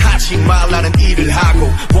가고 하지 말라는 일을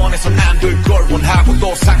하고 원해선 안 될 걸 원하고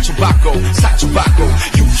또 상처받고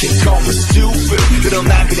You can call me stupid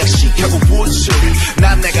그러나 그냥 시카고 부츠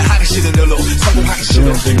난 내가 하기 싫은 일로 성공하기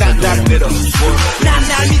싫어 난 나름대로 난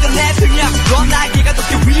날 믿어 내 승리하고 넌 날개가 더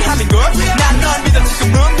위함인걸 난 널 믿어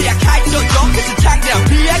지금은 비약할 정도 그치 창대한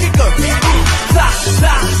비약일걸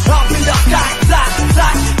Up in the sky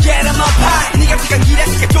Get em up high 네가 시간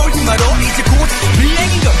기다리니까 쫄지 마로 이제 곧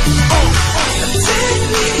비행인걸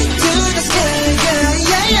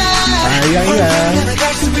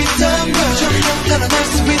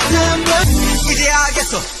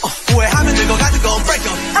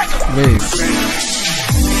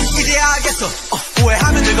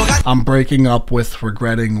I'm breaking up with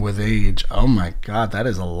regretting with age. Oh my god, that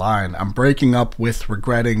is a line. I'm breaking up with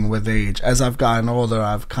regretting with age. As I've gotten older,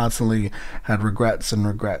 I've constantly had regrets,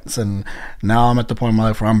 and now I'm at the point in my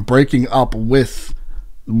life where I'm breaking up with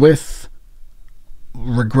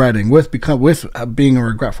regretting, with being a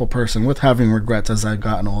regretful person, with having regrets as I've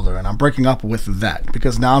gotten older, and I'm breaking up with that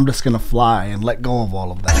because now I'm just gonna fly and let go of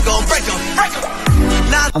all of that.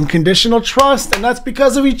 Unconditional trust, and that's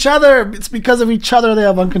because of each other. It's because of each other they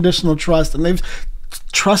have unconditional trust, and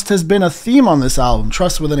trust has been a theme on this album.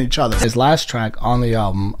 Trust within each other. His last track on the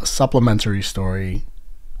album, a Supplementary Story,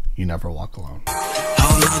 You Never Walk Alone.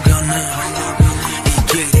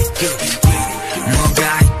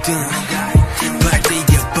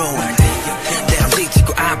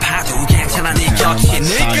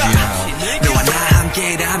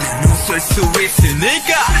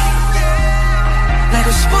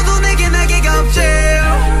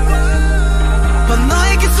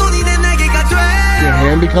 Your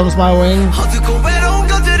hand becomes my wing.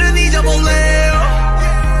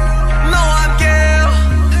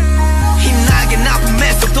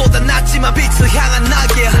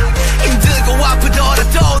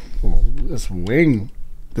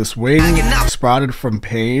 This wing sprouted from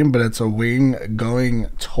pain, but it's a wing going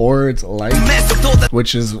towards light,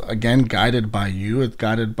 which is again guided by you. It's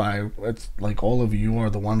guided by, it's like all of you are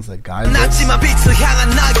the ones that guide this.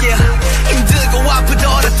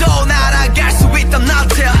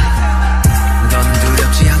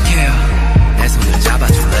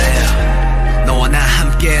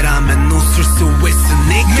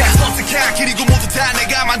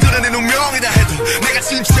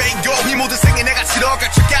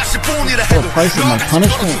 The price of my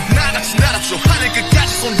punishment.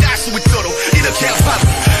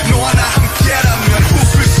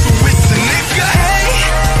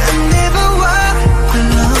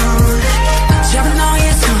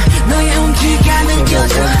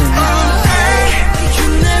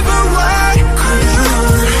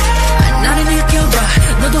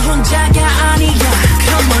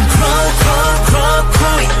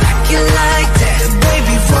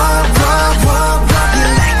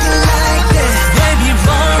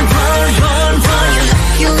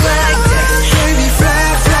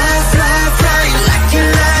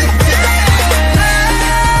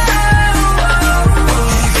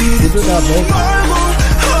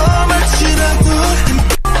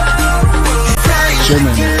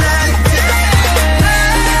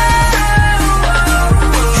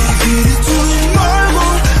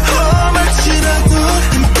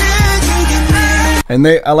 And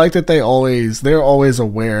I like that they're always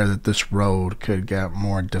aware that this road could get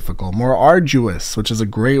more difficult, more arduous, which is a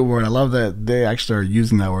great word. I love that they actually are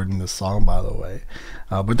using that word in this song, by the way.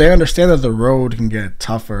 But they understand that the road can get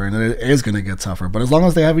tougher, and it is going to get tougher. But as long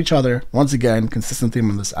as they have each other, once again, consistent theme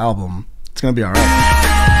of this album, it's going to be all right.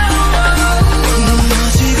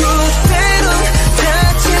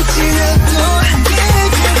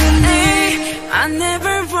 I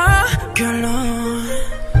never walk alone.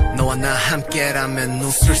 너와 나 함께라면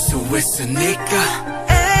웃을 수 있으니까.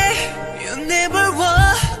 You never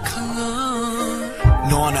walk alone.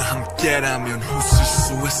 너와 나 함께라면 웃을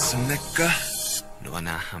수 있으니까. 너와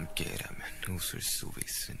나 함께라면 웃을 수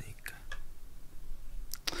있으니까.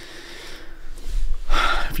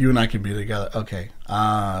 If you and I could be together, okay.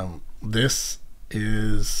 This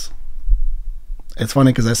is. It's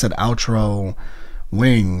funny because I said outro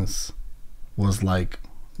Wings was like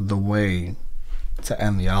the way to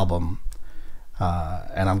end the album,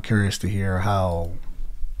 and I'm curious to hear how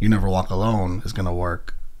You Never Walk Alone is gonna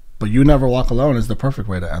work. But You Never Walk Alone is the perfect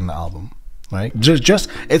way to end the album, right? Just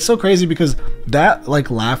it's so crazy because that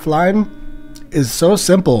like laugh line is so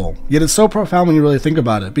simple, yet it's so profound when you really think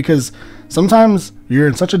about it. Because sometimes you're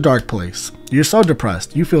in such a dark place, you're so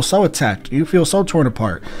depressed, you feel so attacked, you feel so torn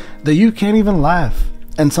apart that you can't even laugh.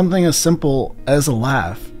 And something as simple as a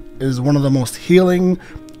laugh is one of the most healing,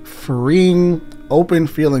 freeing, open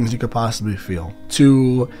feelings you could possibly feel.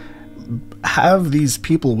 To have these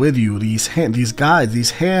people with you, these guides,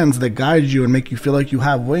 these hands that guide you and make you feel like you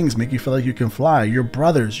have wings, make you feel like you can fly. Your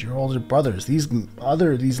brothers, your older brothers, the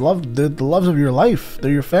loves of your life,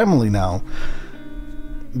 they're your family now.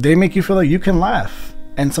 They make you feel like you can laugh.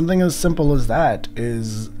 And something as simple as that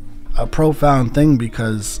is a profound thing,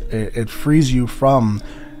 because it frees you from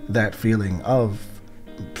that feeling of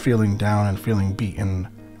feeling down and feeling beaten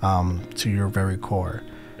to your very core.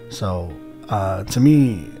 So to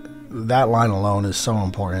me, that line alone is so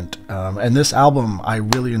important. And this album I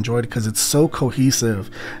really enjoyed because it's so cohesive,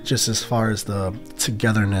 just as far as the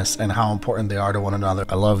togetherness and how important they are to one another.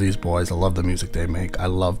 I love these boys. I love the music they make. I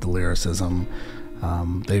love the lyricism.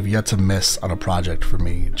 They've yet to miss on a project for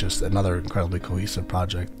me. Just another incredibly cohesive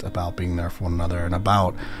project about being there for one another and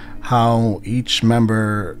about how each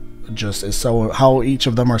member just is so, how each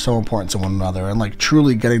of them are so important to one another, and like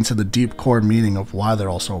truly getting to the deep core meaning of why they're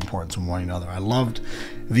all so important to one another. I loved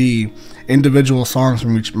the individual songs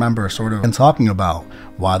from each member sort of and talking about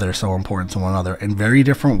why they're so important to one another in very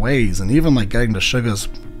different ways, and even like getting to Suga's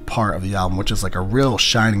part of the album, which is like a real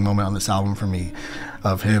shining moment on this album for me,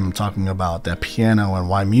 of him talking about that piano and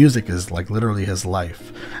why music is like literally his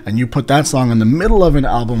life. And you put that song in the middle of an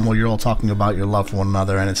album where you're all talking about your love for one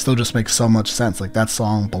another, and it still just makes so much sense. Like that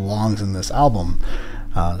song belongs in this album.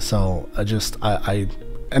 So I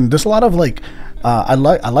and there's a lot of like I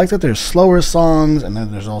like that there's slower songs, and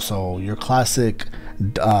then there's also your classic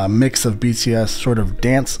mix of BTS sort of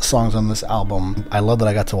dance songs on this album. I love that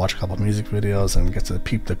I got to watch a couple of music videos and get to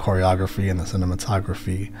peep the choreography and the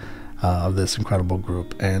cinematography of this incredible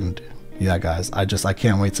group. And yeah, guys, I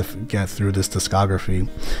can't wait to get through this discography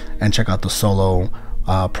and check out the solo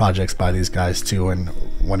projects by these guys too, and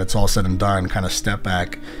when it's all said and done, kind of step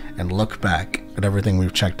back and look back at everything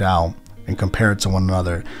we've checked out and compare it to one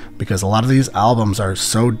another, because a lot of these albums are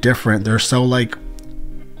so different. They're so like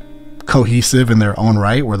cohesive in their own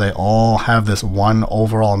right, where they all have this one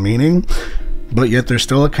overall meaning, but yet there's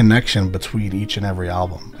still a connection between each and every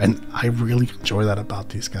album, and I really enjoy that about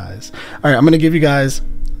these guys. All right, I'm gonna give you guys,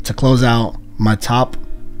 to close out, my top.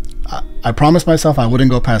 I promised myself I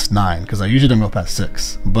wouldn't go past 9 because I usually don't go past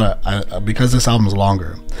 6, but because this album is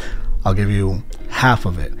longer, I'll give you half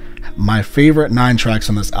of it. My favorite 9 tracks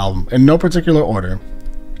on this album, in no particular order.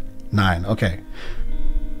 9. Okay.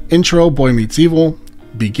 Intro, Boy Meets Evil.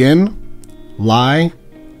 Begin, Lie,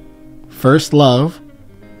 First Love,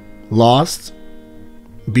 Lost,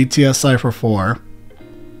 BTS Cypher 4,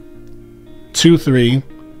 2-3,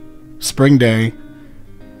 Spring Day,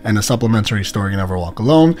 and a supplementary Story You Never Walk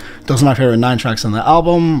Alone. Those are my favorite 9 tracks on the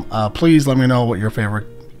album. Please let me know what your favorite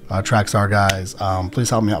tracks are, guys. Please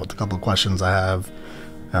help me out with a couple of questions I have,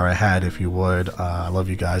 or I had, if you would. I love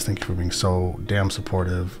you guys. Thank you for being so damn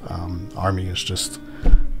supportive. ARMY is just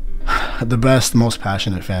the best, most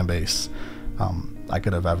passionate fan base I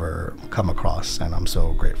could have ever come across, and I'm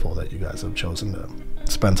so grateful that you guys have chosen to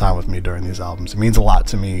spend time with me during these albums. It means a lot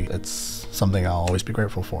to me. It's something I'll always be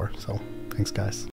grateful for. So thanks, guys.